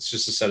assets. So it's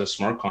just a set of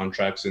smart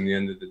contracts in the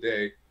end of the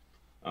day.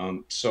 I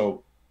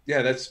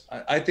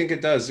think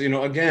it does.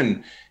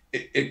 Again,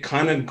 it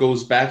kind of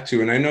goes back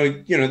to, and I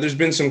know, there's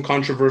been some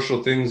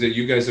controversial things that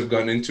you guys have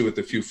gotten into with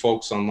a few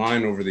folks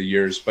online over the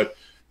years, but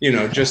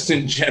just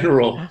in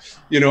general,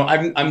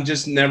 I'm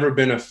just never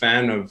been a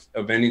fan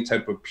of any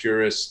type of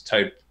purist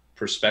type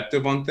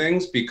perspective on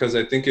things, because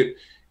I think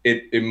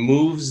it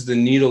moves the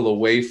needle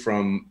away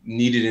from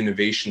needed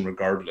innovation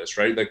regardless,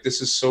 right? Like,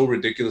 this is so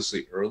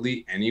ridiculously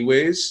early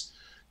anyways.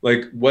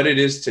 Like, what it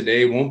is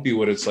today won't be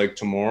what it's like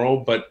tomorrow.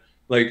 But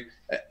like,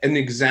 an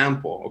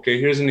example, okay,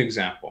 here's an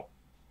example.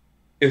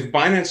 If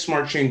Binance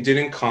Smart Chain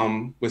didn't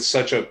come with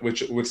such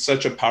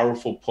a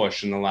powerful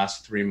push in the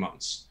last 3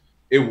 months,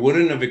 it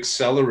wouldn't have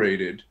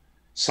accelerated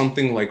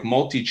something like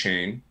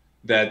multi-chain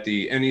that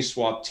the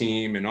AnySwap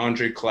team and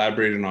Andre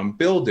collaborated on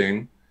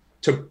building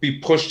to be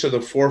pushed to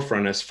the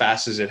forefront as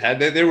fast as it had.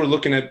 They were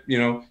looking at,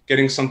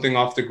 getting something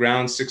off the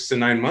ground 6 to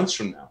 9 months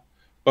from now.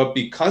 But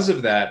because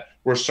of that,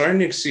 we're starting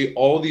to see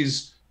all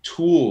these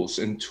tools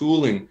and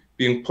tooling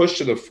being pushed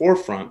to the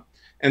forefront.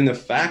 And the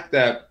fact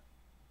that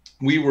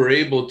we were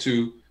able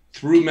to,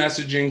 through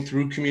messaging,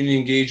 through community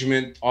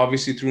engagement,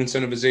 obviously through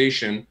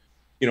incentivization,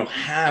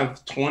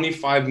 have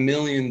 $25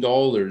 million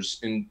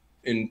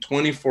in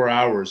 24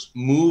 hours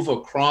move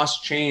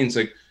across chains.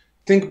 Like,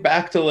 think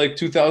back to like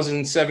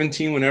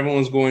 2017 when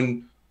everyone's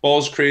going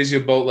balls crazy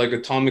about like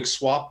atomic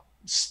swap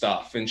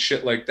stuff and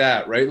shit like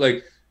that, right?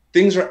 Like,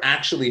 things are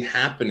actually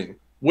happening.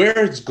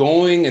 Where it's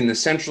going and the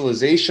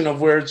centralization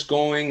of where it's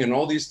going and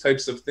all these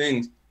types of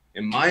things,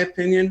 in my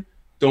opinion,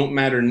 don't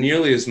matter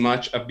nearly as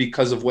much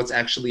because of what's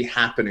actually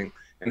happening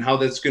and how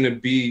that's going to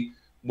be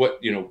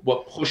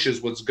what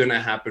pushes what's going to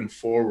happen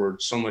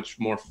forward so much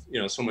more,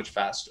 so much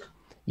faster.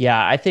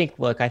 Yeah, I think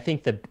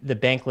the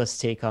bankless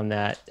take on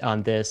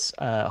this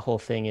whole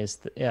thing is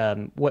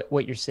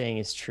what you're saying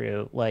is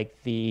true.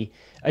 Like, the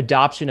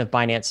adoption of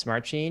Binance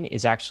Smart Chain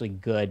is actually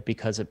good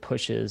because it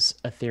pushes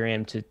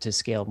Ethereum to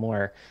scale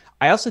more.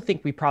 I also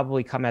think we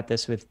probably come at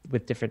this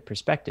with different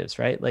perspectives,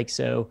 right? Like,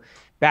 so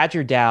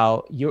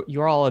BadgerDAO,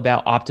 you're all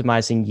about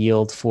optimizing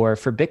yield for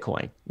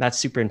Bitcoin. That's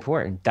super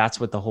important.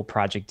 That's what the whole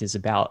project is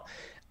about.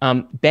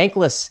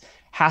 Bankless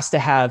has to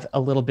have a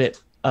little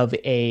bit of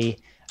a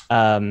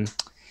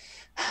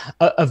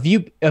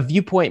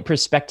viewpoint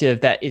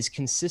perspective that is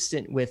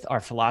consistent with our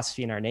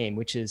philosophy and our name,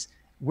 which is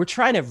we're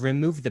trying to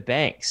remove the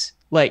banks.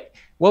 Like,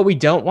 What we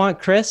don't want,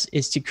 Chris,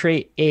 is to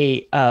create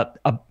a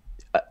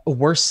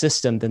worse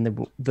system than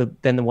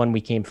the one we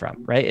came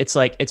from, right? It's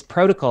like it's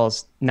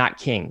protocols, not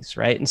kings,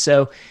 right? And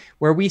so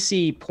where we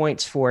see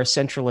points for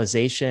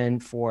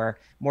centralization, for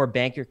more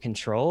banker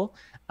control,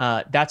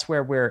 that's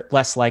where we're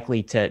less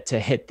likely to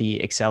hit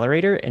the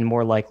accelerator and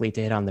more likely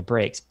to hit on the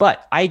brakes.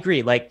 But I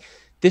agree, like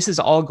this is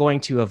all going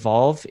to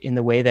evolve in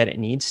the way that it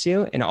needs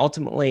to, and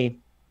ultimately,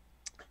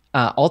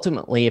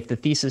 if the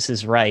thesis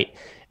is right,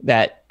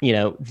 that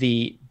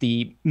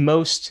the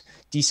most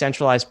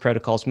decentralized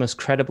protocols, most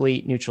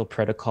credibly neutral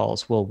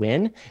protocols will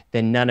win,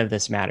 then none of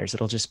this matters.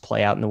 It'll just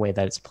play out in the way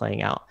that it's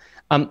playing out.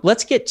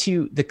 Let's get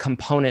to the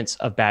components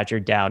of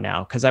BadgerDAO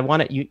now, because I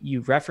want to, you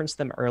referenced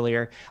them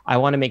earlier. I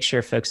want to make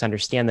sure folks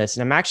understand this.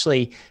 And I'm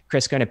actually,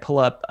 Chris, going to pull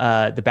up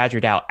the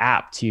BadgerDAO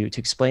app to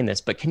explain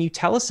this. But can you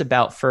tell us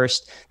about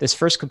this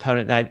first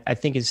component that I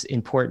think is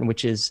important,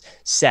 which is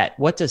set?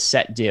 What does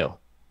set do?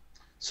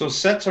 So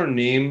sets are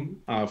named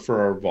for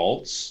our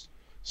vaults.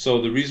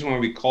 So the reason why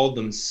we called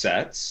them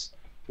sets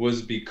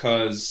was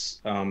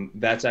because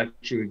that's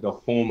actually the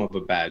home of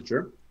a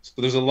badger. So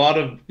there's a lot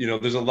of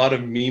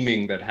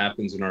memeing that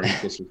happens in our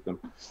ecosystem,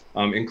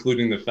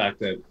 including the fact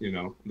that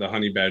the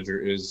honey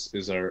badger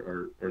is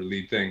our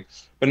lead thing.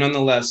 But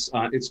nonetheless,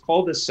 it's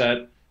called a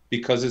set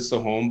because it's the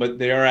home, but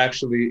they are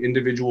actually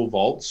individual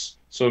vaults.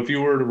 So if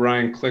you were to,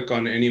 Ryan, click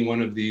on any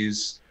one of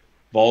these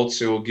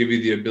vaults, it will give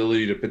you the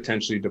ability to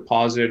potentially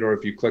deposit, or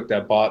if you click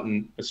that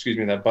button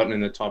in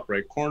the top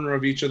right corner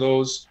of each of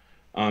those,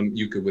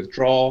 you could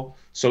withdraw.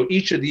 So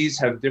each of these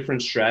have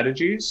different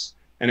strategies.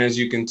 And as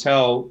you can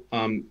tell,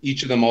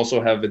 each of them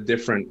also have a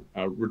different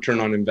return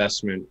on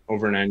investment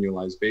over an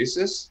annualized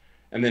basis.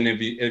 And then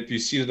if you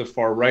see to the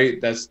far right,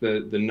 that's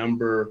the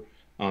number,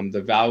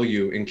 the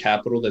value in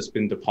capital that's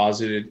been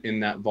deposited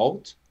in that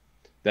vault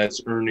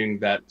that's earning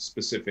that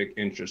specific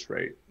interest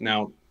rate.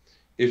 Now,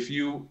 if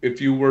you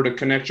were to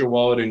connect your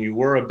wallet and you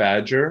were a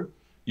badger,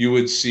 you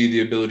would see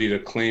the ability to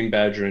claim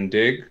Badger and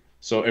Dig.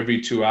 So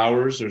every 2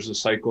 hours, there's a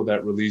cycle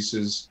that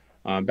releases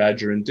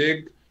Badger and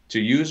Dig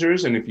to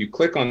users. And if you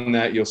click on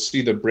that, you'll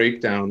see the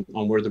breakdown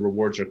on where the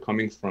rewards are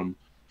coming from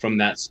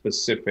that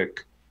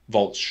specific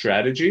vault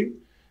strategy.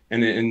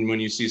 And when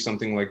you see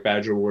something like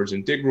Badger rewards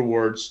and Dig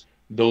rewards,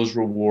 those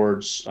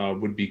rewards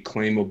would be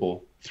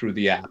claimable through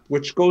the app,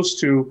 which goes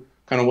to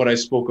kind of what I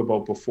spoke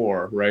about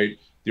before, right?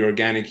 The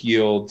organic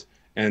yield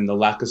and the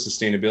lack of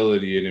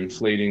sustainability in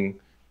inflating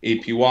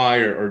APY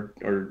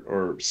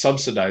or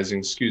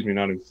subsidizing,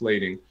 not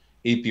inflating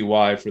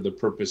APY for the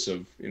purpose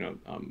of,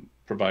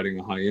 providing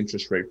a high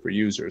interest rate for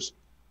users.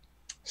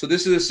 So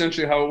this is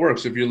essentially how it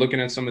works. If you're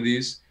looking at some of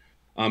these,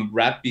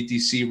 wrap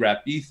BTC,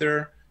 wrap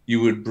Ether, you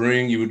would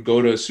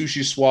go to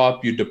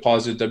SushiSwap, you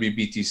deposit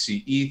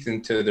WBTC ETH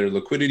into their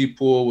liquidity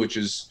pool, which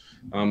is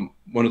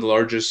one of the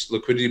largest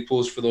liquidity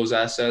pools for those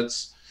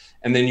assets.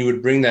 And then you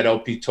would bring that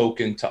LP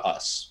token to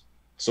us.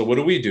 So what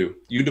do?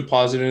 You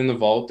deposit it in the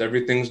vault.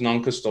 Everything's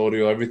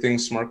non-custodial.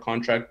 Everything's smart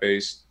contract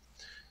based.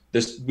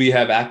 We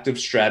have active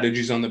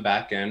strategies on the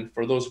back end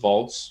for those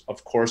vaults.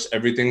 Of course,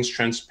 everything's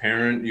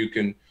transparent. You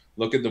can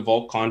look at the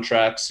vault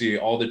contracts, see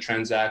all the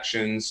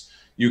transactions.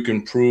 You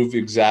can prove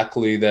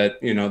exactly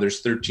that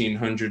there's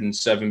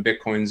 1,307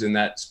 Bitcoins in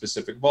that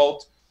specific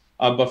vault.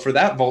 But for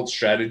that vault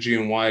strategy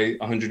and why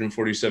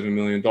 $147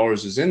 million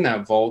is in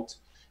that vault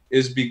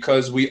is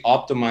because we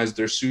optimize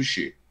their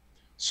sushi.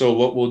 So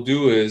what we'll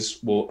do is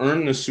we'll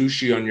earn the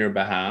sushi on your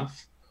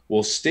behalf.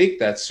 We'll stake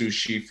that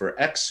sushi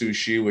for X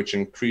sushi, which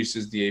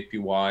increases the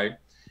APY.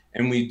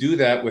 And we do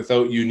that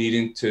without you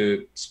needing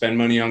to spend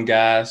money on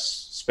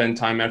gas, spend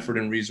time, effort,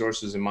 and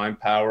resources and mind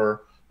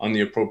power on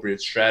the appropriate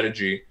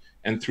strategy.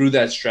 And through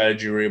that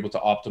strategy, we're able to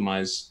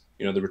optimize,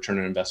 the return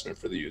on investment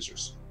for the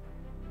users.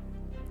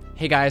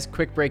 Hey guys,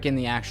 quick break in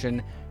the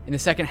action. In the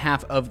second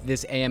half of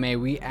this AMA,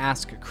 we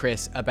ask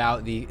Chris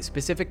about the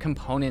specific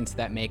components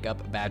that make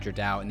up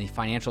BadgerDAO and the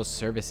financial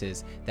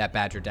services that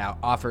BadgerDAO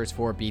offers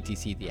for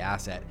BTC, the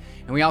asset.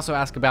 And we also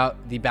ask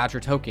about the Badger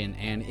token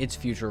and its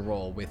future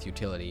role with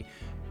utility.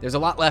 There's a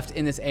lot left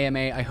in this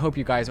AMA. I hope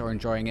you guys are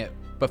enjoying it.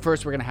 But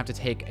first, we're going to have to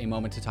take a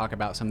moment to talk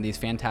about some of these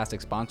fantastic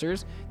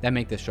sponsors that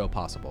make this show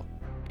possible.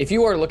 If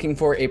you are looking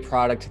for a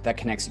product that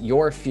connects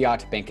your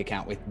fiat bank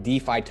account with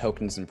DeFi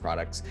tokens and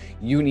products,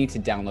 you need to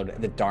download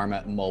the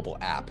Dharma mobile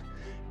app.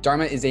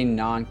 Dharma is a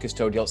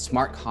non-custodial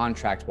smart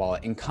contract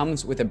wallet and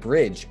comes with a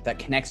bridge that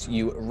connects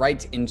you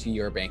right into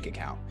your bank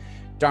account.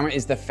 Dharma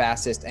is the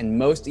fastest and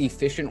most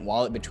efficient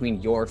wallet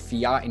between your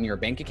fiat in your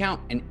bank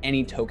account and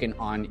any token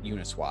on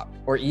Uniswap,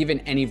 or even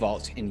any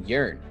vault in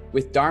Yearn.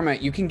 With Dharma,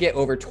 you can get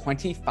over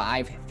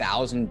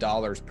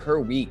 $25,000 per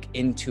week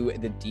into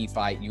the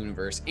DeFi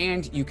universe,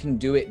 and you can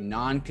do it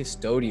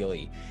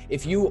non-custodially.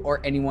 If you or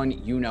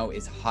anyone you know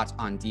is hot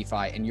on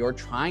DeFi and you're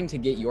trying to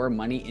get your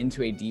money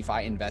into a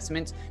DeFi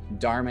investment,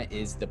 Dharma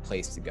is the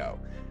place to go.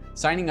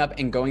 Signing up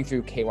and going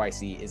through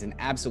KYC is an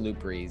absolute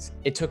breeze.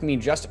 It took me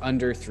just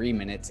under 3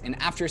 minutes, and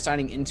after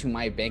signing into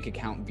my bank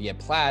account via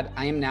Plaid,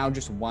 I am now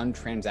just one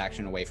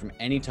transaction away from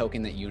any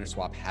token that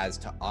Uniswap has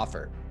to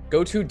offer.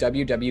 go to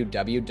www.dharma.io.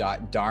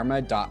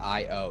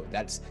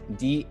 That's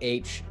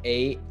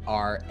DHARMA.io.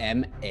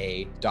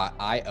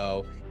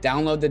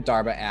 Download the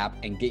Dharma app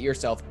and get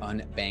yourself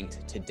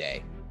unbanked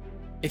today.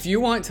 If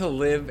you want to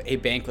live a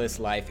bankless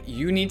life,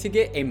 you need to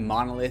get a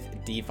Monolith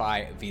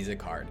DeFi Visa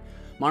card.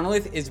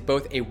 Monolith is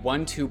both a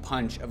 1-2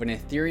 punch of an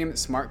Ethereum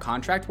smart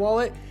contract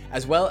wallet,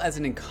 as well as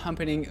an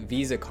accompanying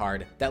Visa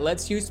card that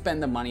lets you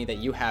spend the money that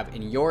you have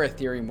in your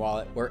Ethereum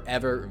wallet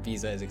wherever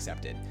Visa is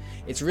accepted.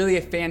 It's really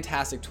a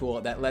fantastic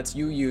tool that lets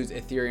you use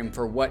Ethereum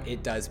for what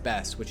it does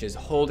best, which is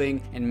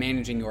holding and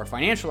managing your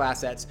financial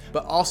assets,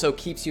 but also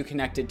keeps you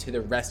connected to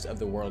the rest of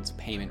the world's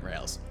payment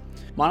rails.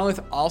 Monolith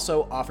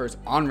also offers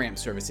on-ramp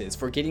services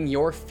for getting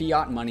your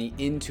fiat money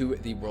into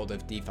the world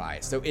of DeFi.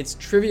 So it's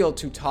trivial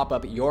to top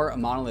up your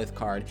Monolith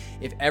card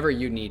if ever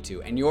you need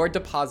to, and your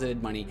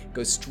deposited money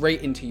goes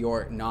straight into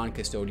your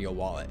non-custodial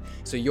wallet.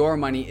 So your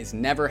money is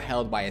never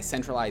held by a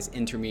centralized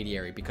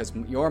intermediary because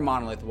your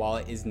Monolith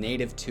wallet is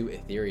native to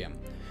Ethereum.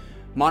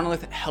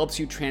 Monolith helps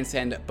you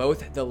transcend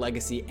both the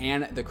legacy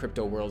and the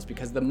crypto worlds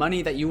because the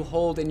money that you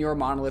hold in your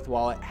Monolith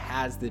wallet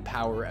has the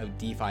power of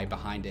DeFi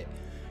behind it.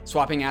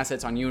 Swapping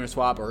assets on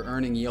Uniswap or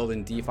earning yield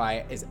in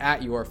DeFi is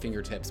at your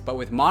fingertips. But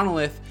with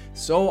Monolith,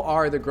 so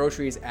are the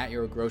groceries at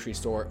your grocery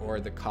store or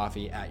the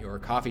coffee at your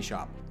coffee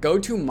shop. Go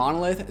to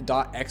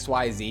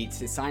monolith.xyz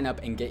to sign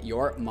up and get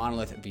your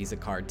Monolith Visa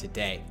card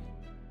today.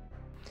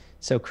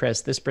 So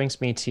Chris, this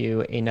brings me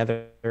to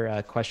another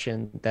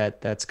question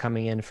that's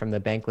coming in from the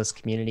Bankless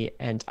community.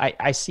 And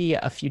I see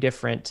a few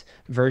different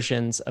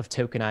versions of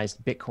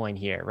tokenized Bitcoin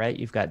here, right?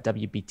 You've got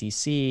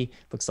WBTC,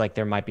 looks like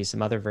there might be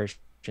some other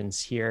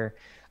versions here.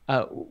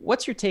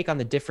 What's your take on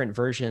the different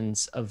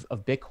versions of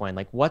Bitcoin?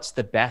 Like, what's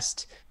the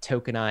best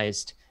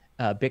tokenized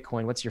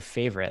Bitcoin? What's your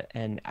favorite?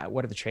 And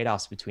what are the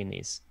trade-offs between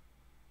these?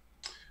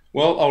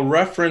 Well, I'll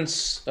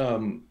reference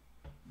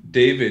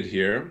David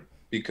here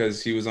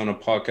because he was on a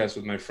podcast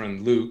with my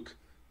friend Luke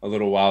a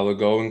little while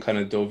ago and kind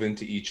of dove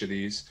into each of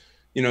these.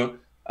 You know,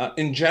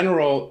 in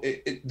general,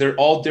 they're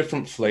all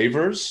different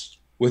flavors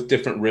with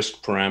different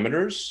risk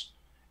parameters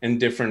and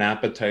different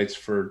appetites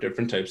for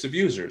different types of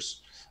users.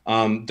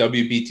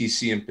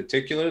 WBTC in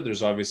particular,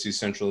 there's obviously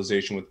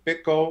centralization with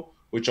BitGo,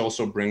 which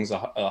also brings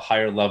a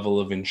higher level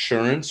of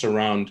insurance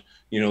around,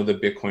 you know, the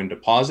Bitcoin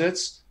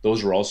deposits.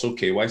 Those are also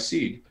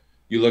KYC'd.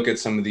 You look at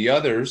some of the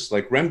others,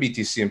 like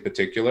RemBTC in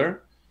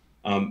particular,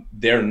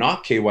 they're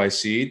not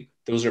KYC'd.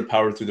 Those are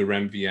powered through the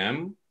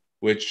RemVM,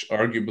 which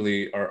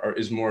arguably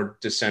is more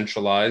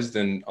decentralized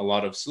than a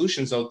lot of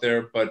solutions out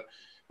there. But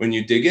when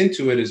you dig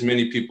into it, as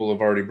many people have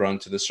already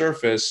brought to the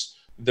surface,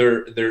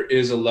 there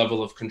is a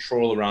level of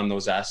control around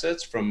those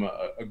assets from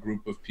a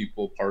group of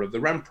people part of the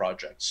REM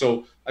project.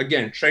 So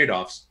again,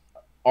 trade-offs.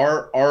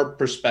 Our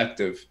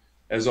perspective,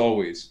 as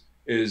always,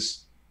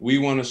 is we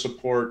want to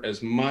support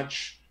as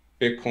much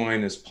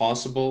Bitcoin as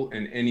possible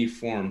in any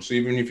form. So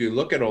even if you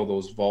look at all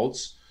those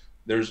vaults,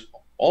 there's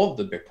all of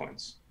the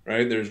Bitcoins,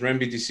 right? There's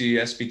RemBTC,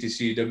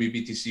 SBTC,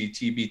 WBTC,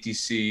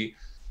 TBTC.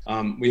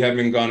 We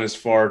haven't gone as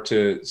far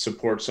to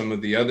support some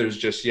of the others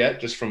just yet,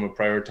 just from a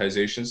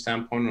prioritization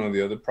standpoint on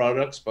the other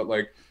products, but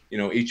like, you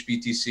know,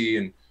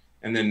 HBTC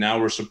and then now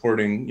we're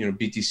supporting, you know,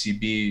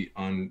 BTCB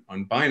on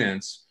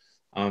Binance.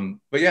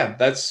 But yeah,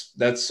 that's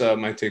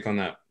my take on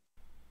that.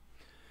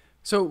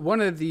 So one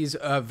of these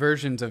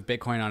versions of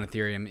Bitcoin on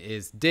Ethereum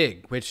is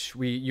Dig, which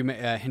you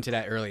hinted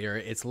at earlier.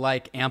 It's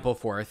like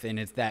Ampleforth, and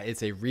it's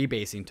a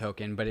rebasing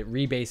token, but it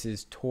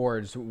rebases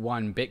towards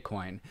one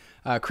Bitcoin.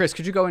 Chris,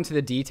 could you go into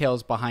the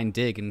details behind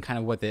Dig and kind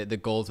of what the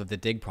goals of the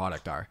Dig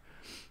product are?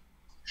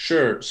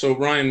 Sure. So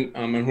Ryan,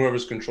 and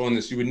whoever's controlling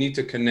this, you would need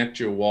to connect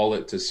your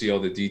wallet to see all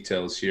the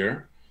details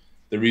here.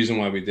 The reason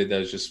why we did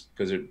that is just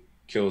because it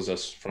kills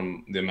us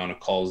from the amount of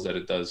calls that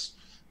it does.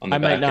 I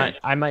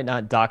might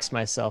not dox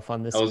myself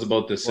on this. I was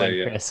about to say,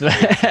 yeah.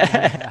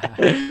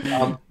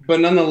 But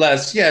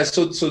nonetheless, yeah.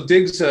 So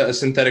Dig's a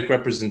synthetic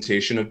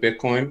representation of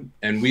Bitcoin,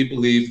 and we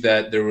believe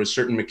that there were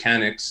certain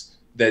mechanics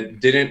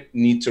that didn't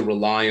need to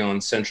rely on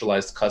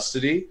centralized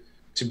custody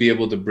to be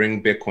able to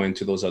bring Bitcoin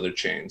to those other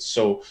chains.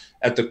 So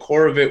at the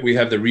core of it, we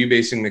have the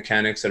rebasing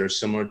mechanics that are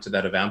similar to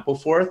that of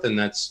Ampleforth, and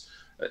that's,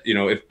 you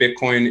know, if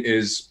Bitcoin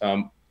is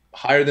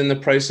higher than the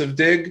price of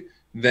Dig,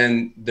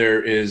 then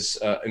there is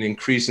an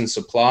increase in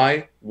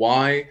supply.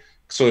 Why?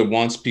 So it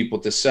wants people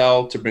to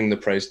sell to bring the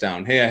price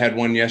down. Hey, I had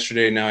one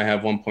yesterday, now I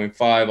have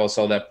 1.5, I'll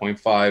sell that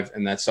 0.5,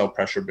 and that sell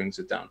pressure brings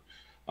it down.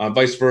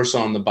 Vice versa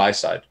on the buy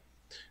side.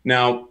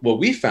 Now, what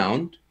we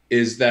found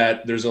is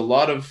that there's a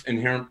lot of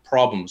inherent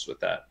problems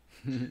with that.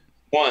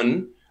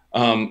 One,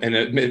 and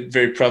it's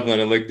very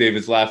prevalent, I like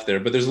David's laugh there,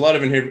 but there's a lot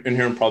of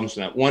inherent problems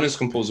with that. One is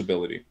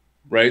composability,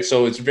 right?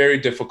 So it's very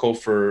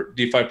difficult for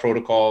DeFi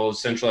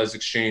protocols, centralized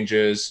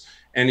exchanges,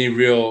 any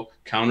real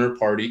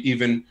counterparty,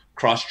 even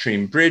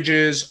cross-chain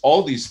bridges,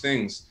 all these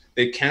things,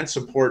 they can't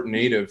support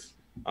native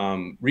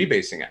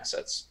rebasing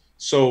assets.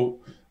 So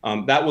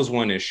that was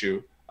one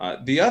issue.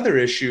 The other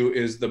issue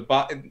is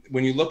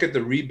when you look at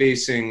the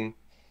rebasing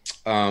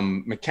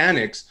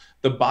mechanics,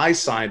 the buy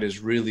side is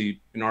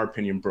really, in our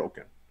opinion,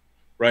 broken,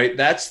 right?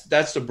 That's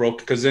the broke,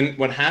 because then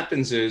what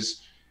happens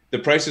is the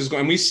price is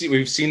going, we've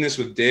seen this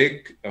with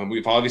Dig.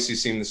 We've obviously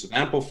seen this with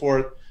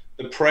Ampleforth.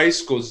 The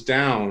price goes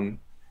down,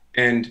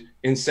 and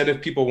instead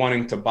of people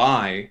wanting to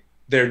buy,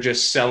 they're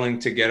just selling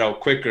to get out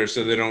quicker.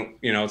 So they don't,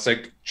 it's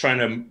like trying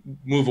to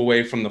move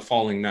away from the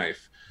falling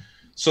knife.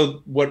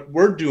 So what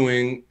we're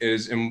doing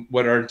is, and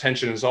what our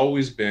intention has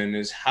always been,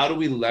 is how do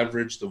we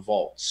leverage the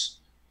vaults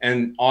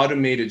and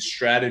automated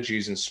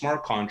strategies and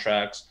smart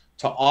contracts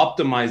to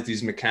optimize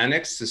these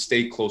mechanics to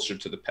stay closer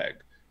to the peg.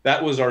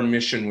 That was our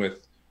mission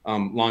with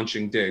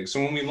launching Dig.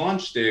 So when we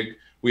launched Dig,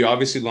 we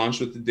obviously launched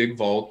with the Dig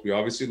Vault. We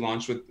obviously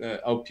launched with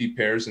LP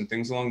pairs and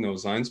things along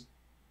those lines.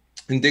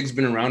 And Dig's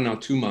been around now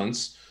 2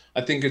 months. I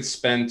think it's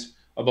spent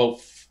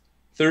about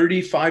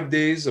 35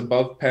 days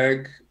above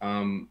peg,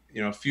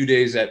 a few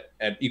days at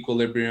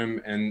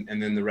equilibrium,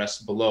 and then the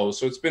rest below.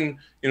 So it's been,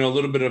 a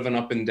little bit of an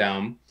up and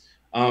down.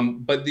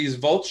 But these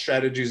vault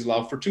strategies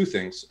allow for two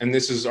things, and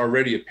this is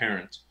already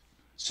apparent.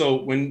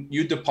 So when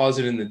you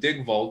deposit in the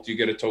Dig Vault, you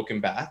get a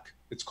token back.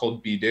 It's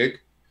called BDIG,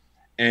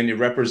 and it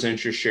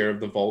represents your share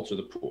of the vault or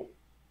the pool.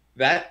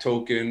 That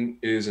token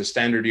is a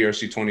standard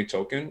ERC20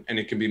 token, and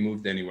it can be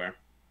moved anywhere.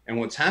 And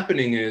what's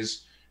happening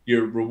is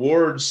your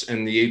rewards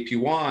and the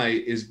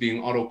APY is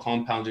being auto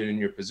compounded in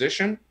your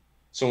position.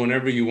 So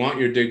whenever you want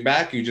your Dig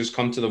back, you just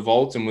come to the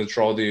vault and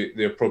withdraw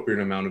the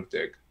appropriate amount of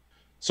Dig.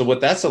 So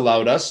what that's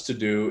allowed us to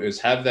do is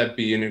have that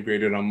be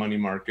integrated on money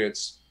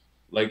markets,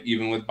 like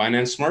even with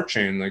Binance Smart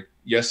Chain. Like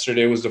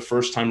yesterday was the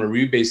first time a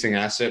rebasing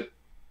asset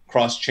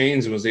cross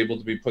chains and was able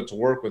to be put to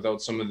work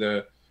without some of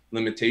the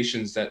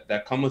limitations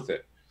that come with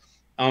it.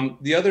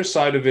 The other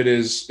side of it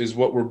is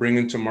what we're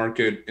bringing to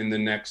market in the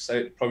next,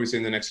 I'd probably say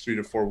in the next 3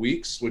 to 4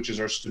 weeks, which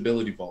is our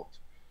stability vault.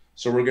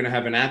 So we're going to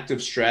have an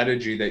active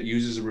strategy that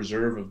uses a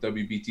reserve of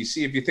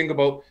WBTC. If you think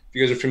about, if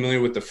you guys are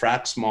familiar with the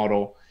Frax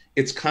model,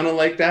 it's kind of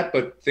like that,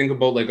 but think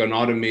about like an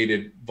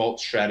automated vault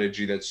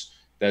strategy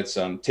that's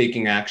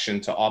taking action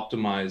to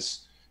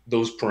optimize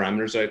those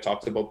parameters that I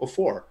talked about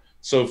before.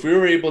 So if we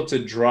were able to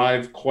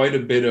drive quite a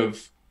bit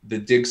of the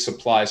Dig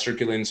supply,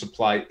 circulating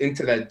supply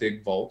into that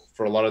Dig vault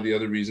for a lot of the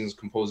other reasons,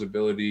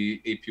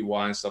 composability,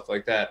 APY and stuff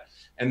like that,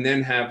 and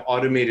then have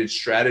automated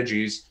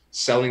strategies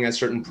selling at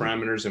certain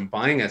parameters and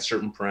buying at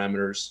certain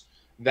parameters,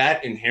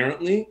 that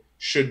inherently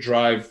should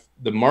drive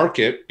the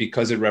market,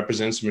 because it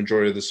represents the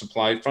majority of the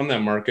supply from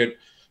that market,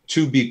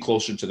 to be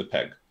closer to the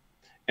peg.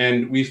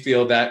 And we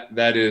feel that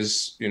that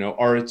is,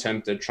 our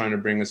attempt at trying to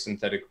bring a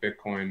synthetic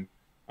Bitcoin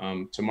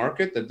to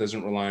market that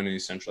doesn't rely on any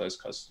centralized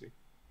custody.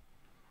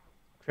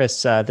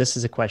 Chris, this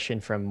is a question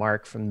from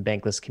Mark from the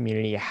Bankless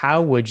community.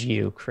 How would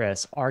you,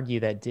 Chris, argue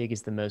that Dig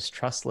is the most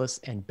trustless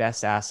and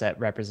best asset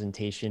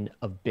representation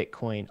of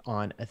Bitcoin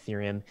on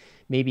Ethereum?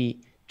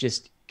 Maybe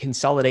just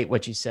consolidate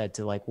what you said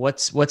to like,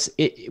 what's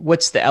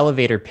the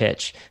elevator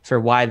pitch for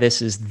why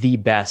this is the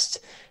best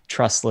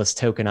trustless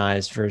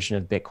tokenized version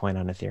of Bitcoin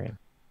on Ethereum?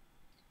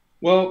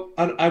 Well,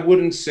 I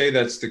wouldn't say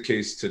that's the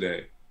case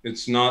today.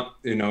 It's not,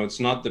 it's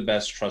not the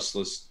best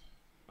trustless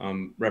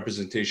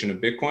representation of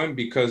Bitcoin,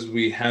 because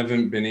we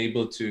haven't been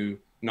able to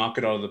knock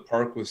it out of the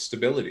park with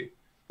stability.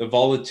 The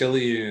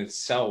volatility in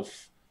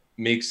itself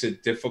makes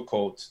it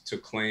difficult to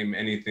claim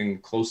anything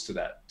close to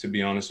that, to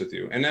be honest with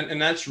you.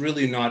 And that's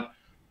really not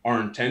our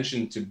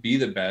intention to be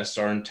the best.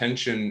 Our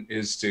intention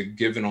is to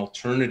give an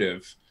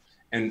alternative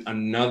and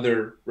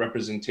another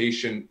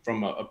representation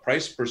from a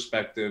price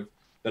perspective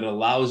that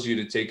allows you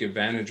to take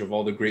advantage of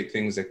all the great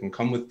things that can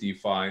come with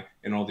DeFi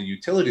and all the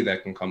utility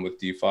that can come with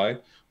DeFi.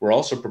 We're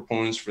also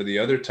proponents for the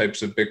other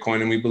types of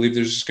Bitcoin, and we believe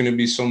there's just going to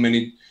be so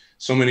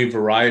many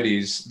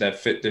varieties that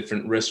fit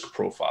different risk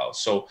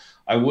profiles. So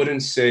I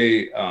wouldn't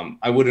say,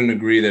 I wouldn't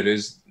agree that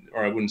is,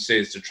 or I wouldn't say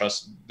it's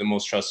the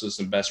most trustless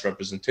and best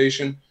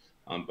representation,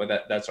 but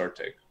that's our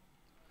take.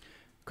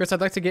 Chris,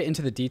 I'd like to get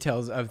into the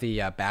details of the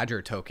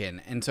Badger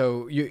token. And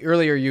so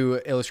earlier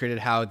you illustrated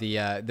how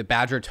the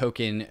Badger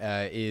token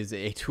is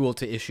a tool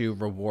to issue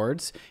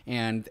rewards,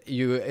 and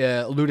you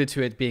alluded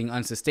to it being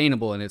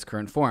unsustainable in its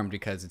current form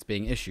because it's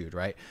being issued,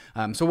 right?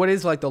 So what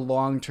is like the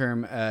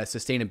long-term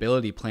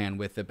sustainability plan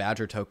with the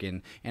Badger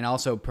token, and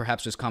also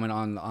perhaps just comment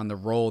on the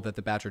role that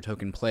the Badger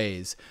token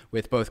plays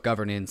with both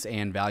governance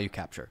and value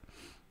capture?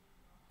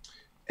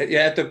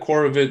 Yeah, at the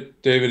core of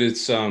it, David,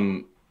 it's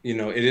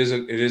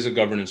it is a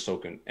governance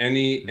token.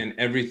 Any and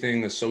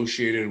everything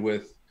associated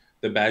with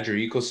the Badger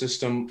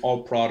ecosystem,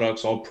 all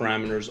products, all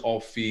parameters, all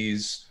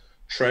fees,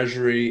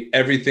 treasury,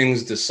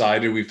 everything's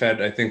decided. We've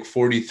had, I think,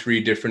 43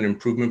 different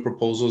improvement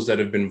proposals that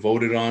have been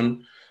voted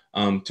on.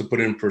 To put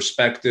in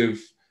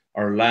perspective,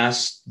 our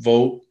last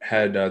vote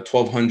had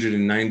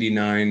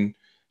 1,299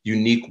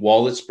 unique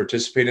wallets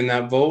participate in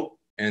that vote.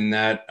 And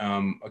that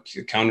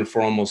accounted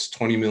for almost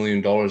 $20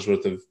 million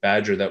worth of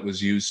Badger that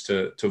was used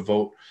to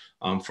vote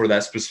for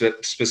that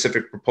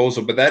specific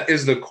proposal. But that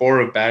is the core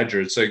of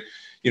Badger. It's like,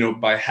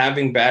 by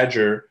having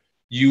Badger,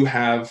 you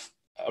have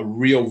a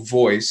real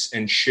voice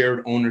and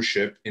shared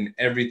ownership in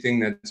everything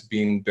that's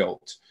being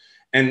built.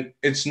 And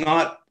it's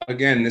not,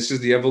 again, this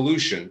is the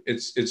evolution.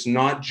 It's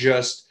not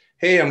just,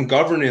 hey, I'm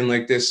governing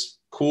like this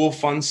cool,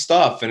 fun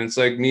stuff. And it's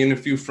like me and a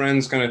few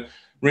friends kind of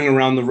ring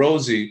around the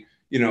rosy.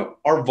 You know,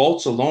 our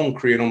vaults alone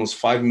create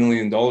almost $5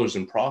 million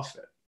in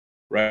profit,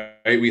 right?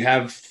 We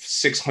have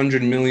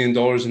 $600 million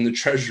in the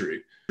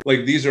treasury.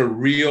 Like, these are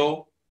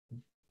real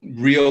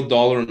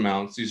dollar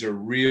amounts. These are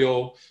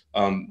real,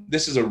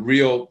 this is a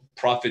real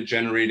profit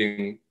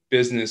generating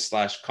business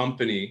 /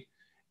 company.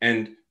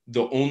 And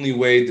the only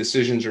way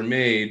decisions are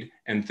made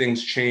and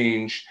things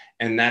change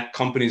and that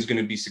company is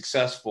going to be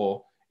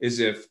successful is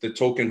if the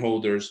token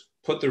holders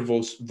put their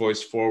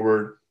voice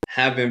forward,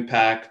 have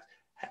impact,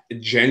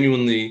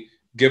 genuinely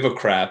give a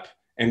crap,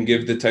 and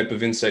give the type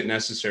of insight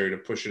necessary to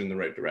push it in the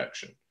right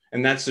direction.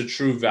 And that's the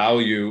true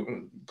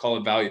value, call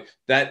it value.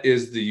 That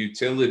is the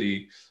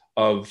utility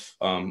of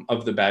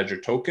the Badger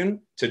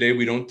token. Today,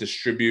 we don't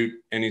distribute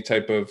any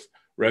type of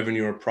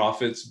revenue or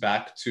profits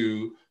back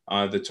to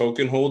the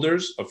token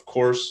holders. Of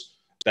course,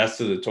 that's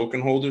to the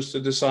token holders to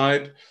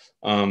decide.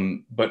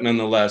 But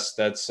nonetheless,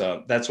 that's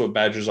what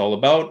Badger's all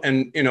about.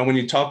 And, you know, when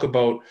you talk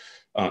about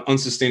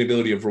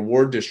unsustainability of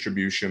reward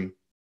distribution,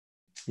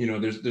 you know,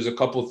 there's a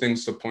couple of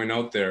things to point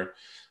out there.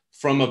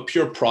 From a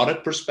pure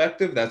product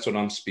perspective, that's what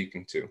I'm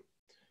speaking to.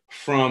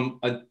 From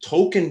a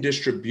token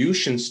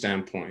distribution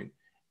standpoint,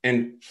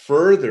 and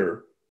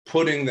further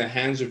putting the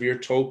hands of your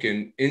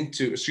token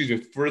into,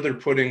 further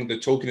putting the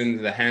token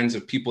into the hands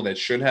of people that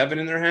should have it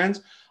in their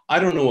hands, I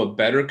don't know a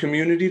better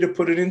community to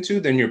put it into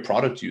than your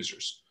product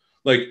users.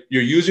 Like,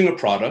 you're using a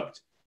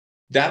product,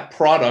 that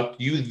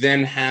product, you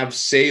then have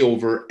say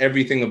over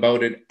everything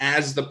about it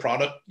as the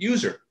product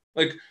user.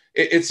 Like,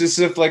 it's as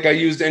if like I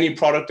used any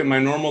product in my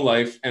normal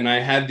life and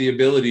I had the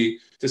ability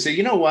to say,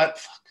 you know what,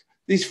 fuck,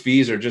 these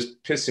fees are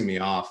just pissing me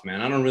off,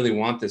 man. I don't really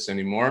want this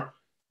anymore.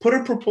 Put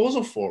a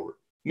proposal forward,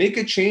 make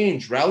a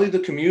change, rally the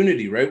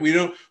community, right? We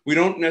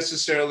don't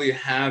necessarily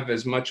have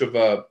as much of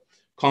a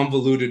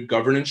convoluted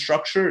governance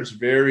structure. It's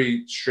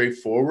very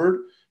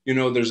straightforward. You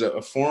know, there's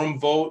a forum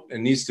vote. It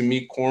needs to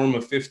meet quorum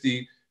of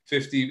 50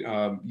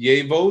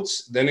 yay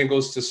votes. Then it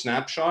goes to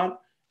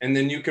snapshot, and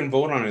then you can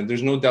vote on it.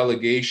 There's no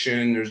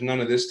delegation. There's none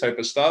of this type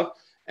of stuff.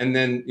 And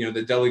then, you know,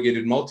 the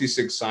delegated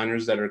multi-sig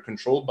signers that are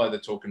controlled by the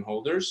token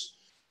holders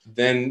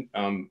then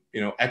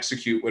you know,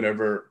 execute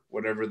whatever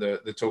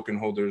the token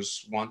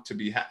holders want to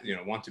be had.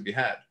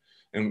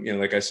 And, you know,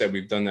 like I said,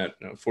 we've done that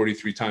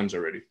 43 times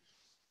already.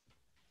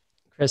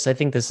 Chris, I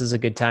think this is a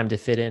good time to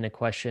fit in a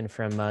question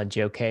from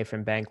Joe K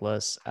from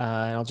Bankless.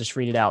 I'll just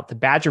read it out. The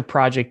Badger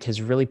project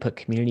has really put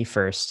community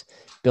first,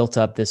 built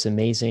up this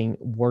amazing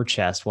war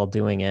chest while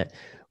doing it.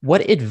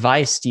 What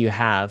advice do you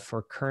have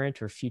for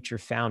current or future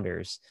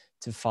founders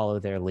to follow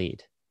their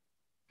lead?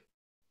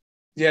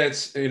 Yeah,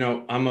 it's, you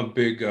know, I'm a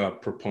big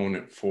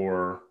proponent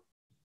for,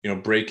 you know,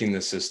 breaking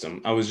the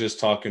system. I was just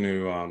talking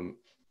to,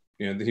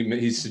 you know,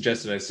 he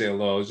suggested I say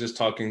hello. I was just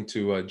talking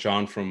to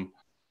John from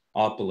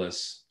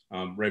Opolis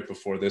right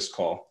before this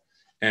call.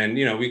 And,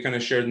 you know, we kind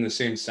of shared in the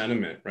same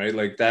sentiment, right?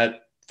 Like,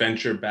 that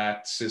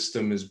venture-backed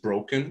system is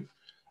broken.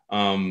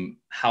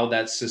 How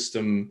that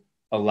system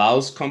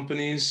allows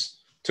companies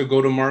to go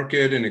to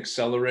market and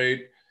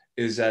accelerate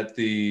is at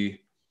the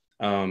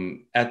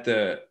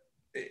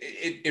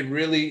it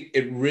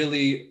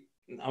really,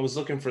 I was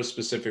looking for a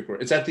specific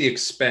word. It's at the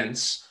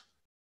expense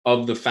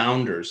of the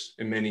founders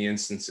in many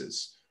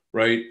instances,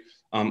 right?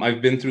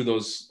 I've been through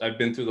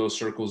those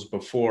circles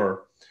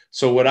before.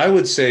 So what I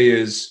would say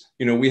is,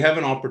 you know, we have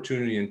an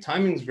opportunity, and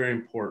timing is very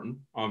important.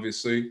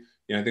 Obviously,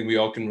 you know, I think we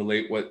all can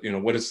relate what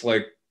it's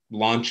like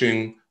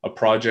launching a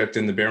project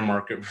in the bear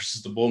market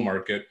versus the bull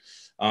market.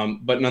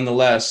 But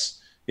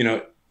nonetheless, you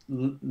know,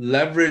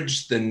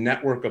 leverage the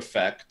network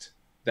effect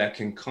that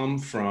can come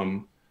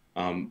from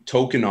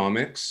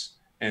tokenomics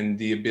and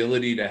the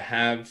ability to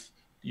have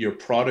your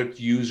product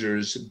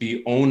users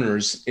be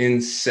owners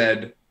in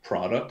said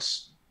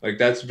products. Like,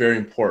 that's very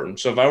important.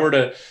 So if I were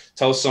to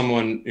tell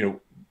someone, you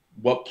know,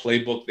 what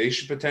playbook they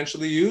should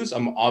potentially use,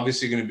 I'm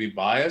obviously going to be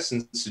biased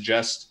and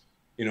suggest,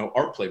 you know,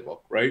 our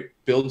playbook, right?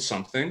 Build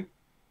something,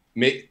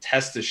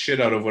 test the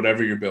shit out of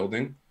whatever you're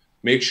building,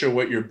 make sure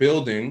what you're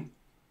building,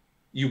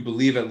 you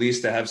believe at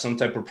least to have some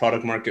type of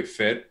product market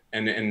fit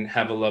and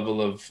have a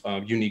level of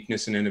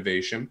uniqueness and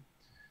innovation.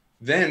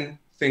 Then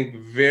think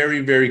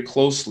very, very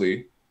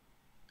closely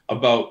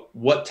about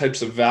what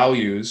types of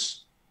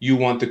values you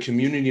want the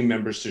community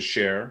members to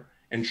share,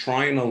 and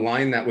try and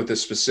align that with a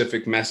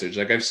specific message.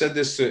 Like, I've said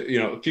this to, you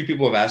know, a few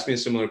people have asked me a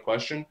similar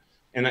question.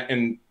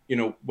 And you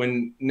know,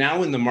 when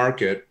now in the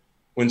market,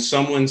 when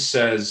someone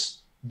says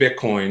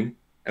Bitcoin,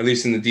 at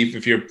least in the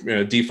if you're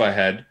a DeFi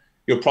head,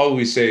 you'll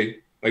probably say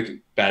like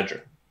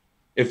Badger.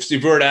 If you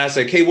were to ask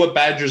like, hey, what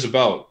Badger's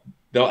about?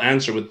 They'll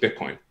answer with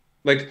Bitcoin.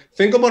 Like,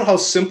 think about how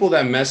simple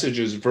that message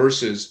is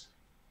versus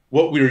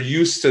what we're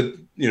used to,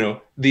 you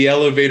know, the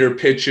elevator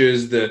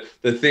pitches, the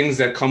things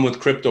that come with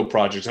crypto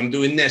projects. I'm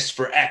doing this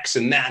for X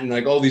and that, and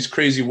like all these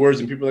crazy words.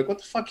 And people are like, what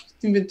the fuck are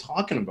you even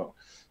talking about?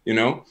 You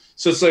know?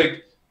 So it's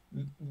like,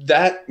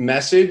 that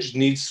message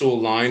needs to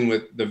align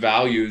with the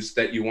values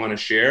that you want to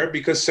share,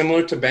 because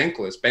similar to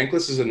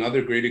Bankless is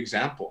another great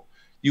example.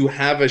 You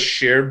have a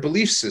shared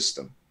belief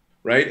system,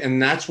 right?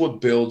 And that's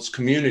what builds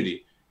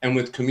community. And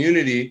with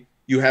community,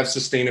 you have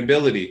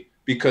sustainability,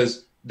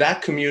 because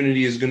that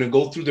community is going to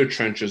go through their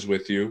trenches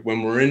with you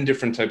when we're in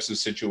different types of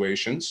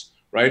situations,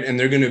 right? And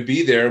they're going to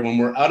be there when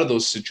we're out of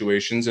those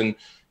situations, and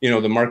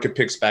the market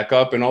picks back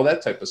up and all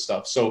that type of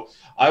stuff. So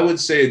I would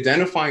say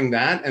identifying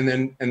that, and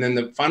then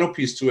the final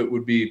piece to it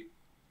would be,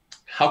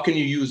 how can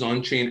you use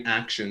on-chain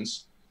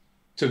actions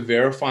to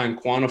verify and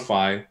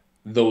quantify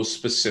those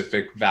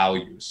specific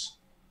values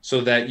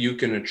so that you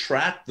can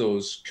attract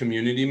those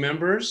community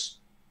members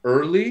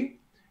early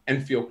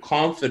and feel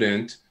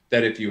confident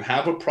that if you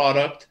have a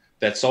product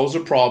that solves a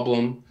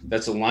problem,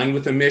 that's aligned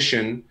with a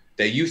mission,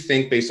 that you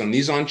think based on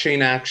these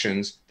on-chain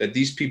actions that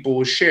these people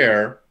will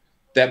share,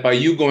 that by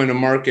you going to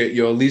market,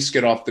 you'll at least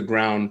get off the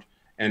ground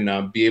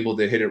and be able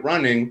to hit it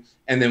running.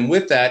 And then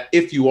with that,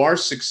 if you are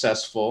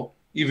successful,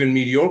 even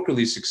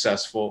mediocrely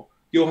successful,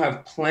 you'll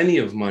have plenty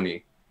of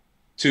money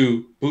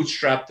to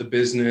bootstrap the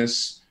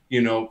business,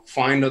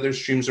 find other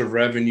streams of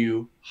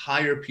revenue,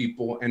 hire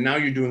people. And now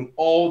you're doing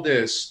all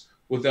this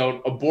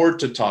without a board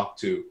to talk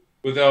to,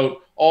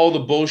 without all the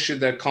bullshit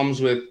that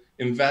comes with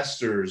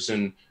investors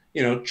and,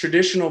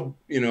 traditional,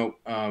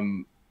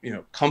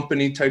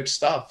 company type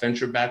stuff,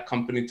 venture-backed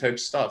company type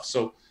stuff.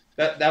 So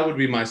that would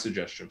be my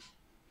suggestion.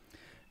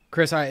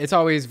 Chris, it's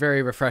always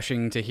very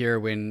refreshing to hear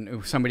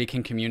when somebody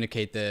can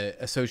communicate the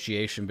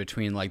association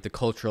between like the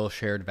cultural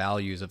shared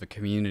values of a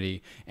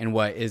community and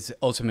what is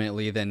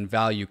ultimately then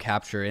value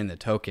capture in the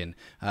token.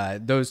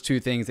 Those two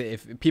things,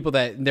 if people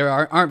there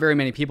aren't very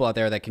many people out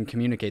there that can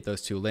communicate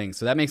those two links.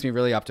 So that makes me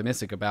really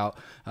optimistic about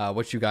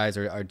what you guys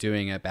are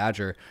doing at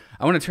Badger.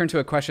 I want to turn to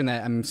a question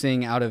that I'm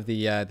seeing out of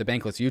the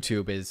Bankless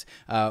YouTube is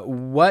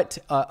what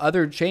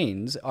other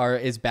chains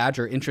is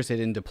Badger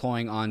interested in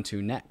deploying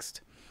onto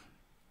next?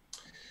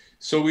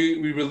 So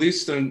we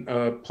released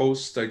a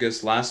post, I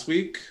guess, last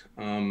week,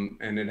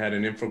 and it had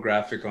an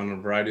infographic on a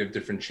variety of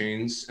different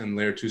chains and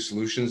layer 2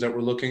 solutions that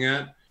we're looking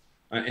at.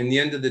 In the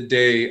end of the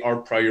day, our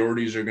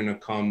priorities are going to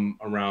come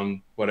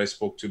around what I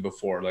spoke to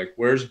before, like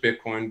where's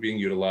Bitcoin being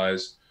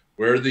utilized,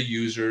 where are the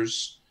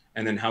users,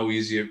 and then how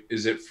easy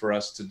is it for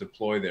us to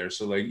deploy there.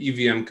 So like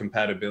EVM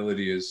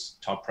compatibility is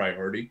top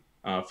priority,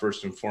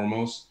 first and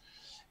foremost,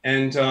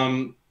 and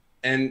the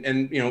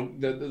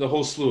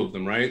whole slew of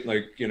them, right?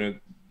 Like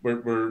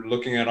we're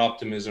looking at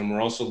Optimism. We're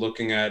also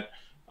looking at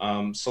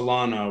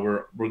Solana.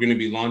 We're going to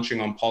be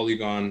launching on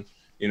Polygon,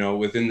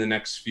 within the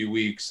next few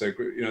weeks. Like,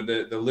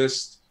 the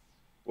list,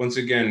 once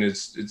again,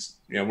 it's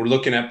we're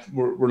looking at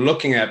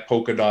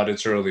Polkadot.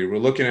 It's early. We're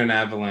looking at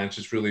Avalanche.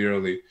 It's really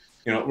early.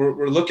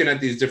 We're looking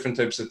at these different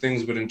types of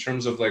things, but in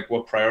terms of like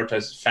what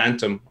prioritizes,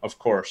 Phantom, of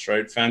course,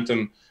 right?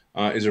 Phantom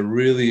is a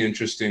really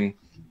interesting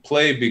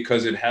play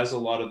because it has a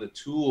lot of the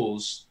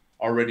tools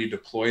already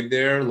deployed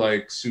there,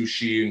 like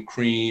Sushi and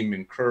Cream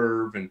and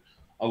Curve and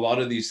a lot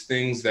of these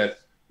things that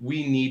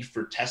we need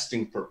for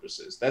testing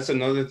purposes. That's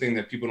another thing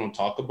that people don't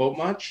talk about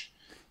much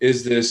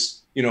is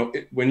this,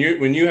 when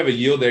you have a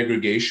yield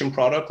aggregation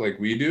product like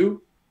we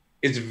do,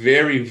 it's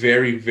very,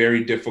 very,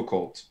 very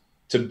difficult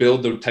to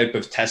build the type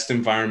of test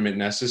environment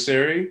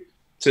necessary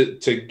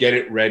to get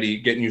it ready,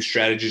 get new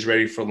strategies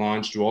ready for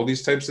launch, do all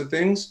these types of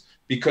things,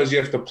 because you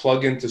have to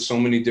plug into so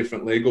many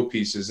different Lego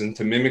pieces, and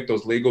to mimic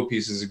those Lego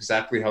pieces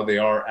exactly how they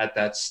are at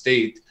that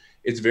state,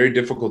 it's very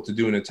difficult to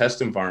do in a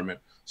test environment.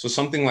 So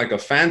something like a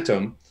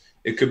Phantom,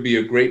 it could be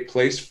a great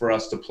place for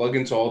us to plug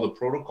into all the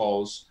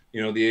protocols,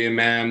 the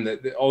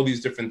AMM, all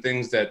these different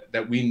things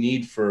that we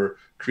need for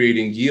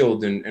creating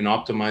yield and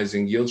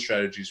optimizing yield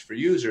strategies for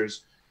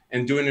users,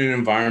 and doing an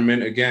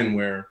environment, again,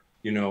 where,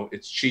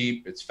 it's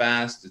cheap, it's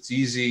fast, it's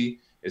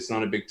easy, it's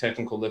not a big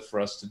technical lift for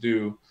us to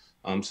do.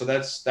 So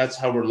that's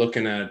how we're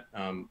looking at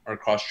our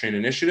cross-chain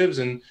initiatives.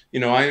 And,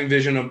 I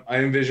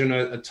envision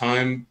a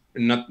time,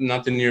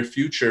 not the near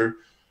future,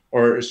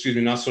 or excuse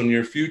me, not so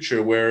near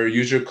future, where a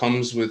user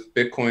comes with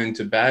Bitcoin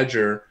to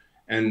Badger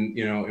and,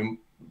 and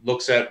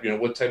looks at,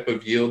 what type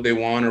of yield they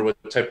want or what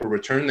type of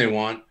return they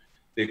want.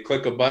 They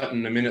click a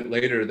button, a minute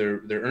later,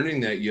 they're earning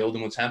that yield.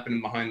 And what's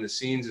happening behind the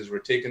scenes is we're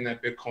taking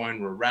that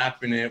Bitcoin, we're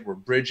wrapping it, we're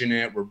bridging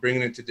it, we're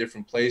bringing it to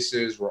different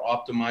places, we're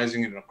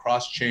optimizing it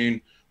across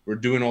chain. We're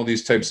doing all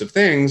these types of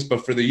things,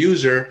 but for the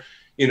user,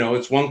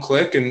 it's one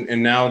click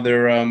and now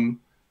they're earning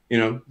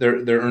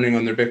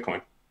on their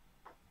Bitcoin.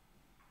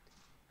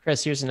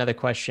 Chris, here's another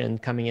question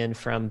coming in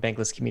from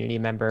Bankless community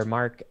member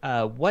Mark.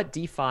 What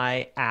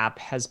DeFi app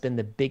has been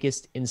the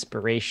biggest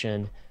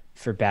inspiration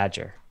for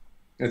Badger?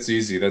 That's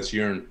easy. That's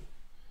Yearn.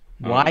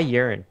 Why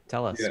Yearn?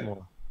 Tell us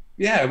more.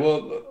 Yeah,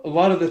 well, a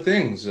lot of the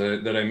things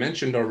that I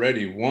mentioned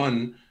already.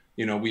 One,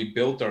 we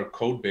built our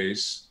code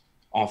base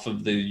off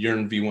of the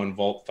Yearn V1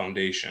 Vault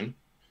Foundation.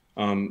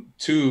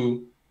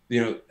 Two,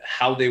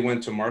 how they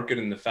went to market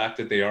and the fact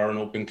that they are an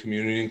open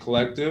community and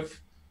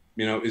collective,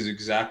 is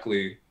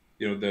exactly,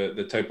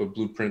 the type of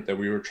blueprint that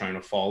we were trying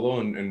to follow.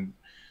 And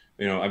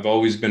I've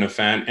always been a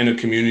fan and a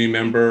community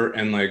member,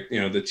 and like,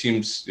 the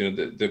teams,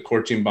 the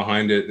core team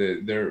behind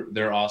it,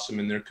 they're awesome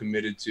and they're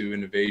committed to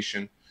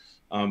innovation.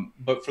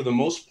 But for the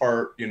most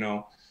part,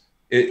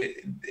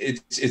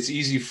 it's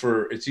easy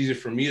for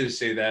me to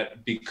say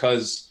that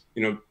because,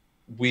 you know,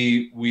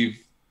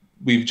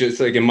 we've just,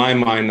 like, in my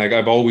mind, like,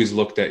 I've always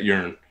looked at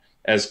Yearn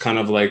as kind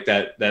of like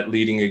that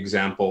leading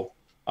example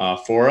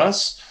for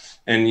us.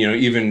 And, you know,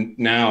 even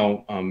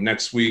now,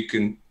 next week,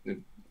 and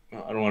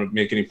I don't want to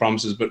make any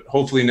promises, but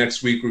hopefully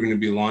next week we're going to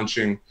be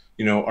launching,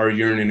 you know, our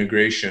Yearn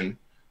integration,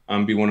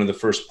 be one of the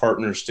first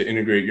partners to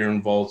integrate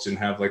Yearn vaults and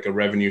have like a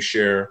revenue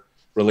share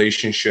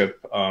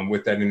relationship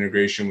with that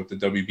integration with the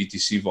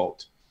WBTC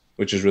vault,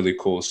 which is really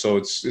cool. So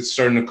it's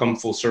starting to come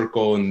full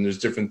circle, and there's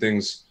different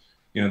things,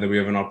 you know, that we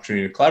have an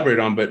opportunity to collaborate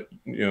on. But,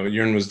 you know,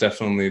 Yearn was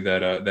definitely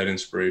that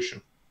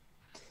inspiration.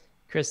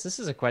 Chris, this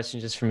is a question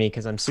just for me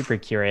because I'm super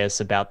curious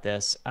about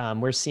this.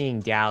 We're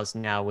seeing DAOs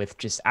now with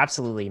just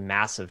absolutely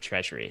massive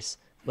treasuries,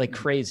 like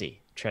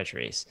crazy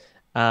treasuries.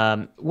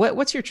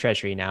 What's your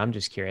treasury now? I'm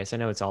just curious. I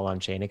know it's all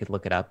on chain. I could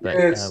look it up, but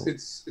yeah,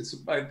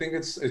 I think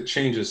it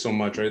changes so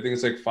much, right? I think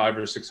it's like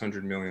 500 or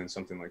 600 million,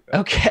 something like that.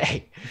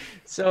 Okay.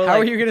 So how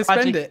are you going to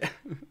spend it?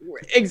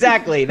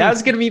 Exactly. That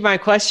was going to be my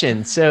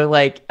question. So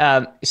like,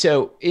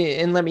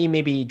 and let me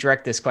maybe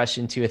direct this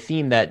question to a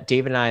theme that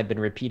David and I have been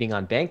repeating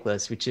on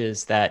Bankless, which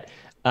is that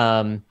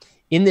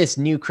in this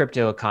new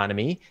crypto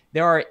economy,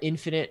 there are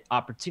infinite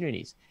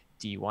opportunities.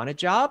 Do you want a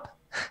job?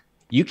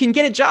 You can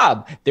get a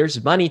job.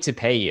 There's money to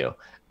pay you.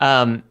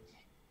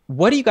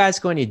 What are you guys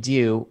going to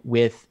do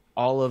with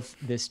all of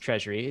this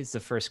treasury is the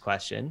first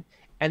question.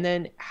 And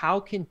then how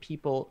can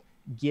people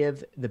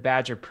give the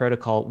Badger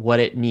protocol what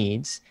it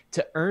needs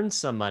to earn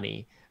some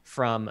money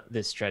from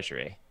this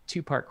treasury?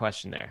 Two-part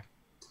question there.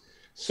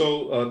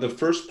 So the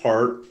first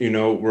part, you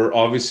know, we're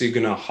obviously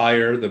going to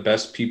hire the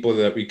best people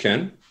that we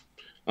can.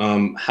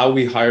 How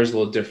we hire is a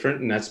little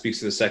different, and that speaks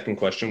to the second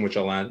question, which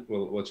I'll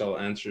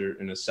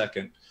answer in a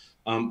second.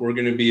 We're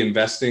going to be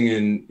investing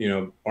in, you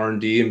know,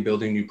 R&D and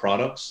building new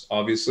products.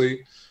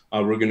 Obviously,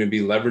 we're going to be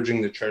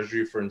leveraging the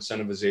treasury for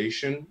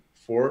incentivization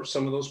for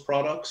some of those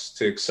products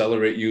to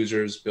accelerate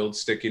users, build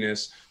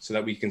stickiness, so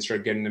that we can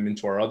start getting them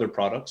into our other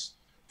products.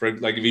 For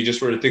like, if you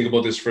just were to think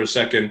about this for a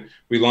second,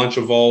 we launch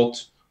a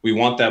vault. We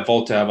want that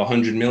vault to have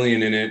 100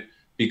 million in it,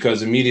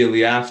 because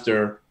immediately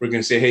after, we're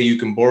going to say, hey, you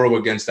can borrow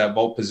against that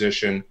vault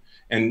position.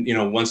 And, you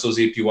know, once those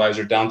APYs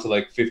are down to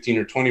like 15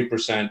 or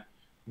 20%,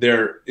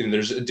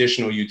 there's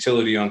additional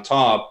utility on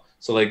top.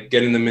 So like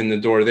getting them in the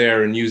door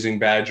there and using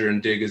Badger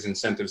and Dig as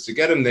incentives to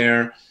get them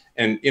there,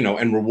 and, you know,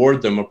 and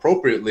reward them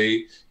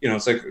appropriately, you know,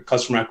 it's like a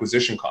customer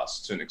acquisition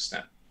cost to an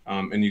extent.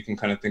 And you can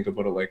kind of think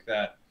about it like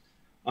that.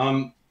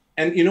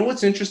 And you know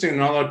what's interesting, and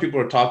not a lot of people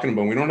are talking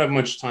about, we don't have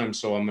much time,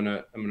 so I'm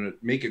gonna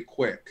make it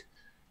quick.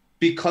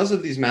 Because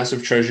of these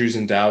massive treasuries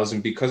and DAOs,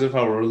 and because of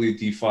how early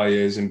DeFi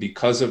is, and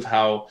because of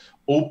how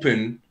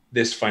open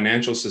this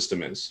financial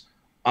system is,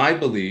 I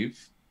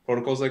believe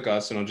protocols like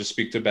us, and I'll just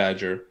speak to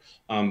Badger,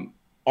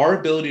 our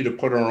ability to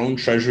put our own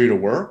treasury to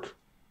work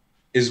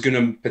is going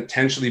to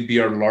potentially be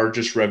our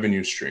largest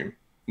revenue stream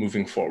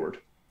moving forward.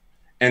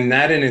 And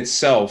that in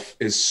itself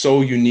is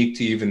so unique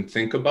to even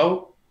think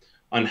about,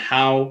 on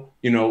how,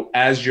 you know,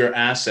 as your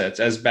assets,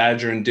 as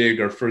Badger and Dig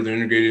are further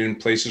integrated in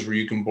places where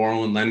you can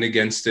borrow and lend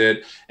against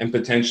it, and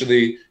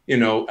potentially, you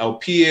know,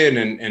 LP it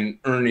and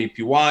earn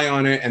APY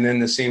on it. And then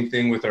the same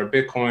thing with our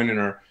Bitcoin and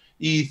our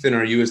ETH and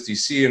our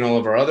USDC and all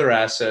of our other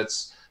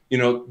assets, you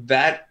know,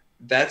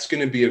 that's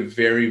going to be a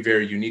very,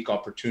 very unique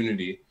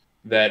opportunity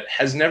that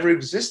has never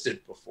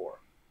existed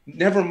before.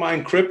 Never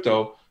mind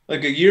crypto.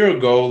 Like a year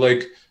ago,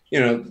 like, you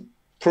know,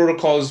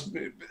 protocols,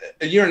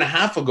 a year and a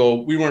half ago,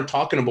 we weren't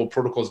talking about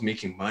protocols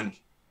making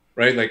money,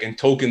 right? Like, and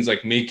tokens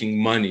like making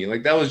money,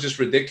 like that was just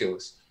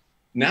ridiculous.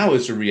 Now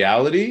it's a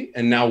reality.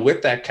 And now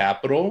with that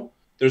capital,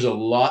 there's a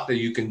lot that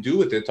you can do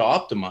with it to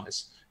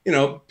optimize. You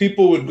know,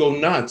 people would go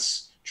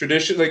nuts.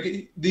 Tradition,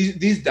 like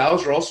these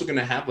DAOs are also going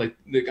to have like,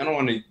 I don't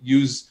want to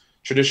use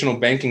traditional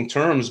banking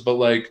terms, but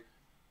like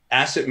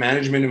asset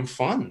management and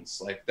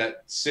funds like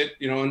that sit,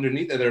 you know,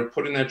 underneath that, they're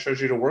putting that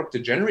treasury to work to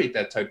generate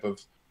that type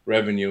of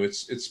revenue.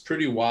 It's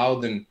pretty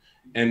wild. And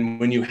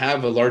when you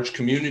have a large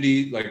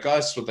community like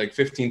us with like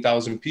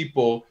 15,000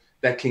 people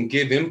that can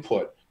give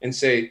input and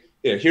say,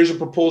 yeah, here's a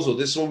proposal,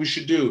 this is what we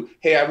should do.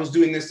 Hey, I was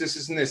doing this,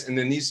 and this. And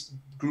then these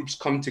groups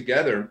come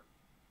together.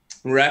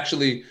 We're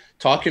actually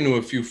talking to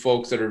a few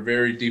folks that are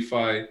very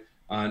DeFi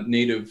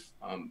native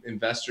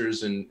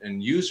investors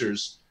and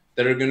users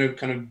that are going to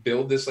kind of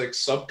build this like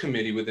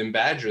subcommittee within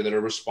Badger that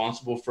are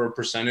responsible for a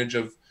percentage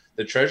of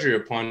the treasury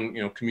upon,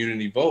 you know,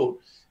 community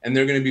vote. And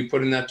they're going to be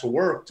putting that to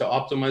work to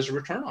optimize a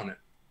return on it,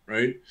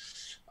 right?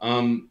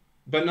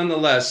 But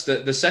nonetheless,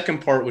 the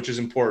second part, which is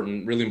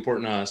important, really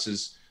important to us,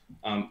 is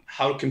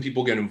how can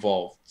people get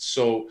involved?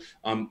 So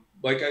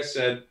like I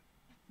said,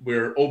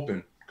 we're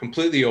open,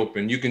 completely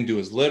open. You can do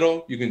as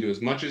little, you can do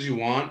as much as you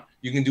want.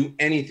 You can do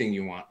anything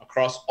you want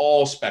across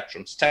all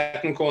spectrums,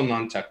 technical and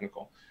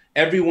non-technical.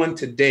 Everyone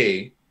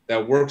today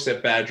that works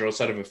at Badger,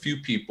 outside of a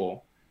few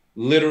people,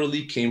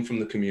 literally came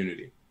from the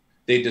community.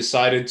 They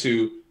decided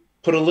to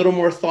put a little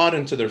more thought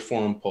into their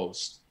forum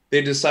post.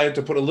 They decided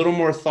to put a little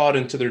more thought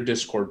into their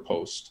Discord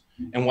post.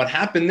 And what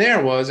happened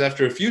there was,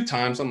 after a few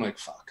times, I'm like,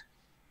 fuck,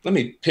 let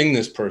me ping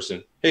this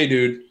person. Hey,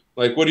 dude,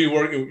 like, what do you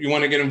work? You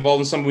want to get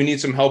involved in something? We need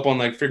some help on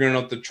like figuring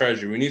out the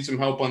treasury. We need some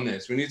help on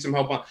this. We need some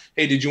help on,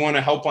 hey, did you want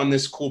to help on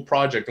this cool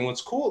project? And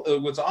what's cool,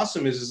 what's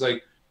awesome is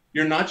like,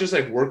 you're not just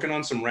like working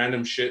on some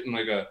random shit in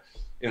like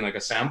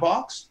a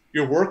sandbox.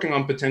 You're working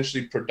on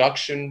potentially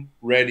production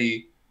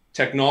ready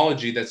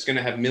technology that's going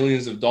to have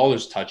millions of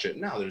dollars touch it.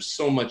 Now there's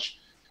so much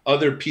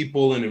other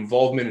people and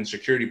involvement and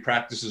security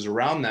practices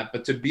around that,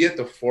 but to be at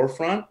the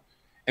forefront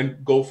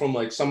and go from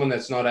like someone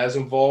that's not as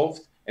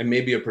involved and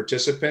maybe a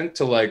participant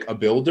to like a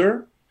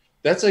builder,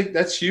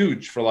 that's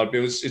huge for a lot of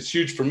people. It's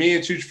huge for me.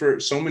 It's huge for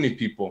so many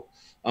people.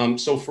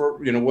 So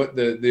for, you know, what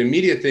the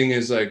immediate thing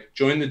is, like,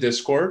 join the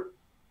Discord,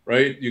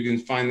 right? You can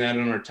find that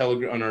on our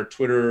Telegram, on our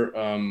Twitter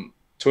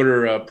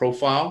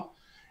profile,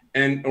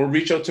 or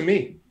reach out to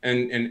me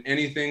and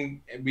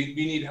anything. We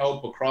need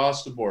help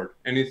across the board.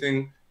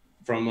 Anything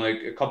from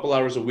like a couple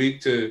hours a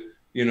week to,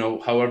 you know,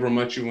 however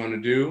much you want to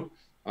do.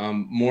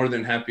 More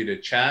than happy to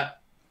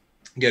chat,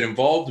 get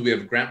involved. We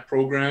have a grant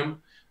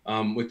program.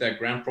 With that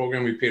grant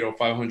program, we paid out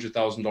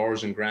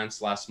 $500,000 in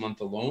grants last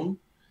month alone.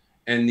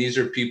 And these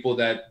are people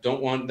that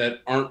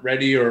aren't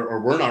ready or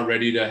we're not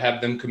ready to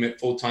have them commit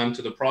full time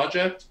to the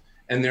project.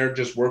 And they're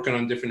just working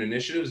on different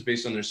initiatives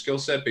based on their skill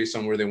set, based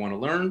on where they want to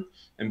learn,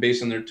 and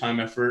based on their time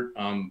effort.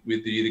 We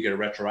either get a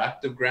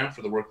retroactive grant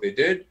for the work they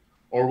did,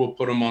 or we'll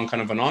put them on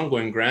kind of an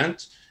ongoing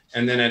grant.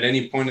 And then at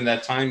any point in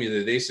that time,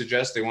 either they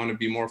suggest they want to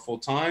be more full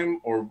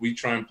time, or we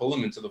try and pull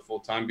them into the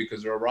full time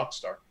because they're a rock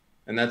star.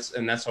 And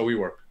that's how we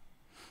work.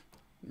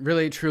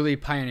 Really, truly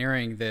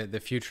pioneering the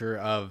future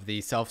of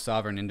the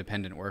self-sovereign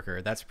independent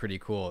worker. That's pretty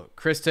cool.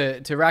 Chris,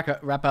 to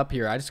wrap up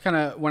here, I just kind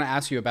of want to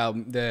ask you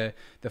about the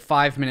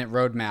 5-minute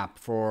roadmap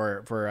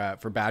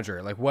for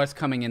Badger. Like, what's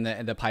coming in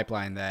the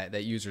pipeline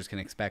that users can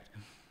expect?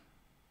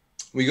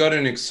 We got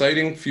an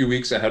exciting few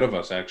weeks ahead of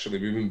us, actually.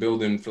 We've been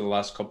building for the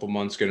last couple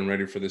months, getting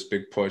ready for this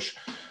big push.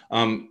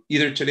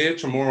 Either today or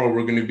tomorrow,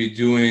 we're going to be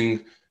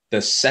doing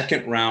the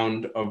second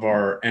round of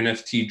our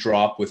NFT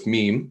drop with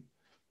Meme,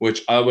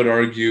 which I would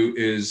argue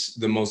is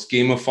the most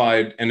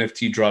gamified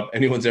NFT drop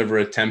anyone's ever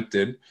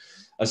attempted.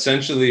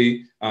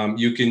 Essentially,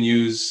 you can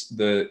use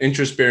the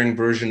interest-bearing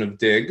version of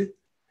Dig,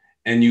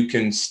 and you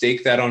can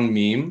stake that on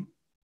Meme,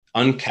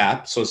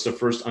 uncapped. So it's the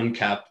first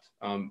uncapped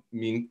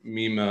meme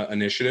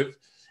initiative,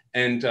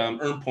 and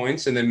earn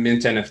points and then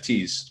mint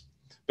NFTs.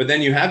 But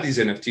then you have these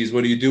NFTs.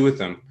 What do you do with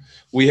them?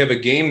 We have a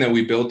game that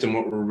we built and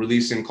what we're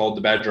releasing called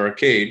the Badger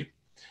Arcade.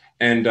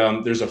 And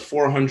there's a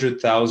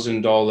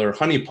 $400,000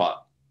 honeypot.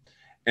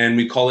 And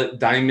we call it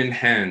Diamond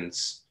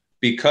Hands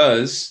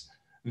because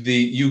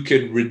you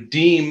could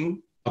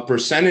redeem a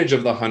percentage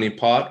of the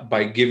honeypot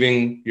by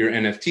giving your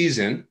NFTs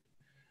in.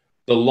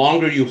 The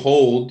longer you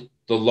hold,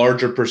 the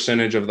larger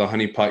percentage of the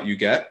honeypot you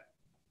get.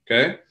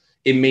 Okay.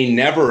 It may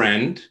never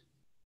end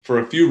for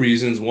a few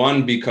reasons.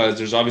 One, because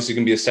there's obviously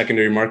going to be a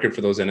secondary market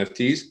for those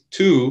NFTs.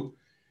 Two,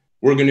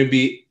 we're going to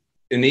be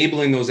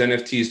enabling those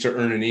NFTs to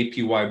earn an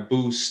APY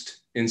boost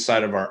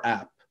inside of our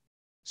app.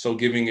 So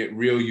giving it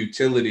real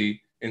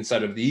utility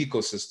inside of the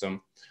ecosystem.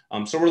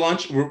 So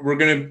we're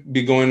going to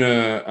be going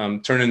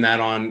to turning that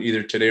on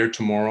either today or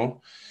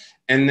tomorrow.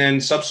 And then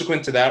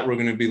subsequent to that, we're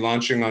going to be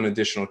launching on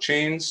additional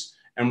chains,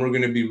 and we're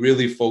going to be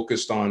really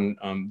focused on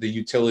the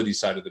utility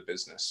side of the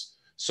business.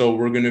 So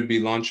we're going to be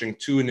launching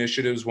 2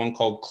 initiatives, one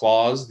called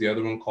Clause, the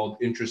other one called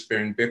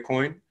Interest-Bearing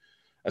Bitcoin.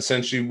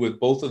 Essentially, with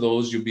both of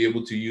those, you'll be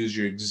able to use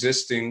your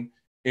existing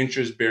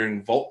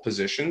interest-bearing vault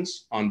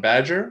positions on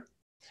Badger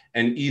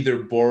and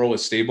either borrow a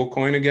stable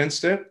coin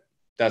against it.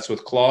 That's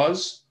with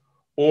Clause,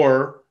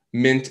 or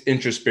mint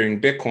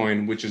interest-bearing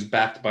Bitcoin, which is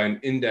backed by an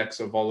index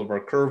of all of our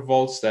Curve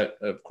vaults that,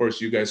 of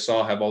course, you guys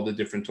saw have all the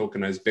different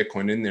tokenized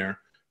Bitcoin in there,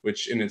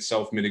 which in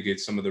itself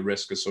mitigates some of the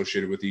risk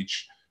associated with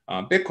each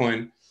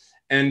Bitcoin.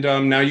 And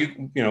now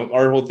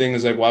our whole thing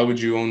is like, why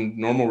would you own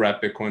normal wrap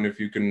Bitcoin if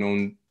you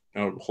can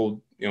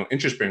hold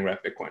interest-bearing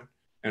wrap Bitcoin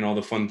and all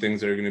the fun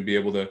things that are going to be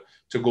able to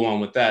go on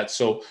with that.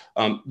 So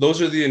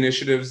those are the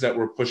initiatives that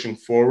we're pushing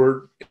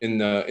forward in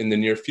the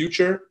near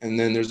future. And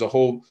then there's a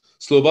whole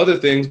slew of other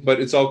things, but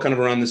it's all kind of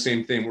around the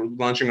same thing. We're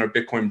launching our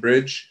Bitcoin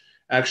bridge,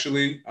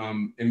 actually,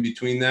 in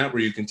between that,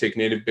 where you can take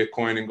native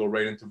Bitcoin and go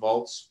right into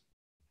vaults.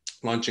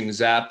 Launching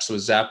Zap, so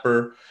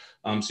Zapper,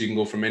 so you can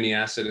go from any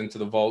asset into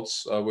the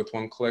vaults with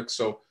one click.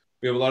 So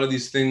we have a lot of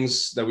these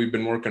things that we've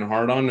been working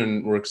hard on,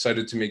 and we're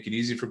excited to make it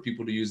easy for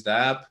people to use the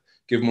app,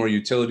 give more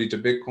utility to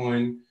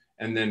Bitcoin,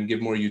 and then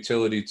give more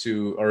utility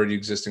to already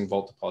existing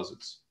vault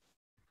deposits.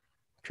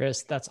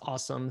 Chris, that's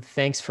awesome.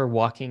 Thanks for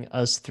walking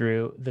us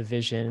through the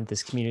vision,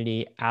 this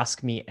community.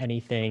 Ask me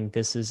anything.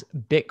 This is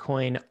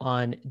Bitcoin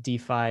on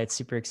DeFi. It's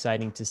super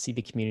exciting to see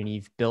the community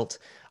you've built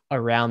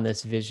around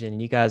this vision.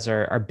 You guys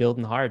are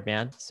building hard,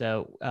 man.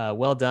 So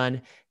well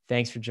done.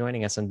 Thanks for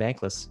joining us on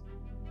Bankless.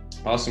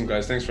 Awesome,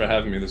 guys. Thanks for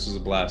having me. This was a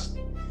blast.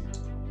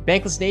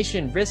 Bankless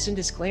Nation, risks and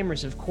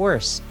disclaimers, of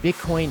course.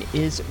 Bitcoin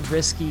is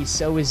risky,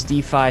 so is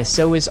DeFi,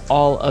 so is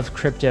all of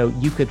crypto.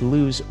 You could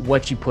lose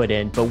what you put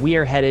in, but we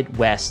are headed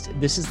west.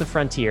 This is the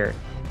frontier.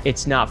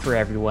 It's not for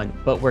everyone,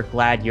 but we're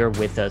glad you're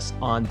with us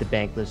on the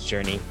Bankless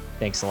journey.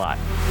 Thanks a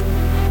lot.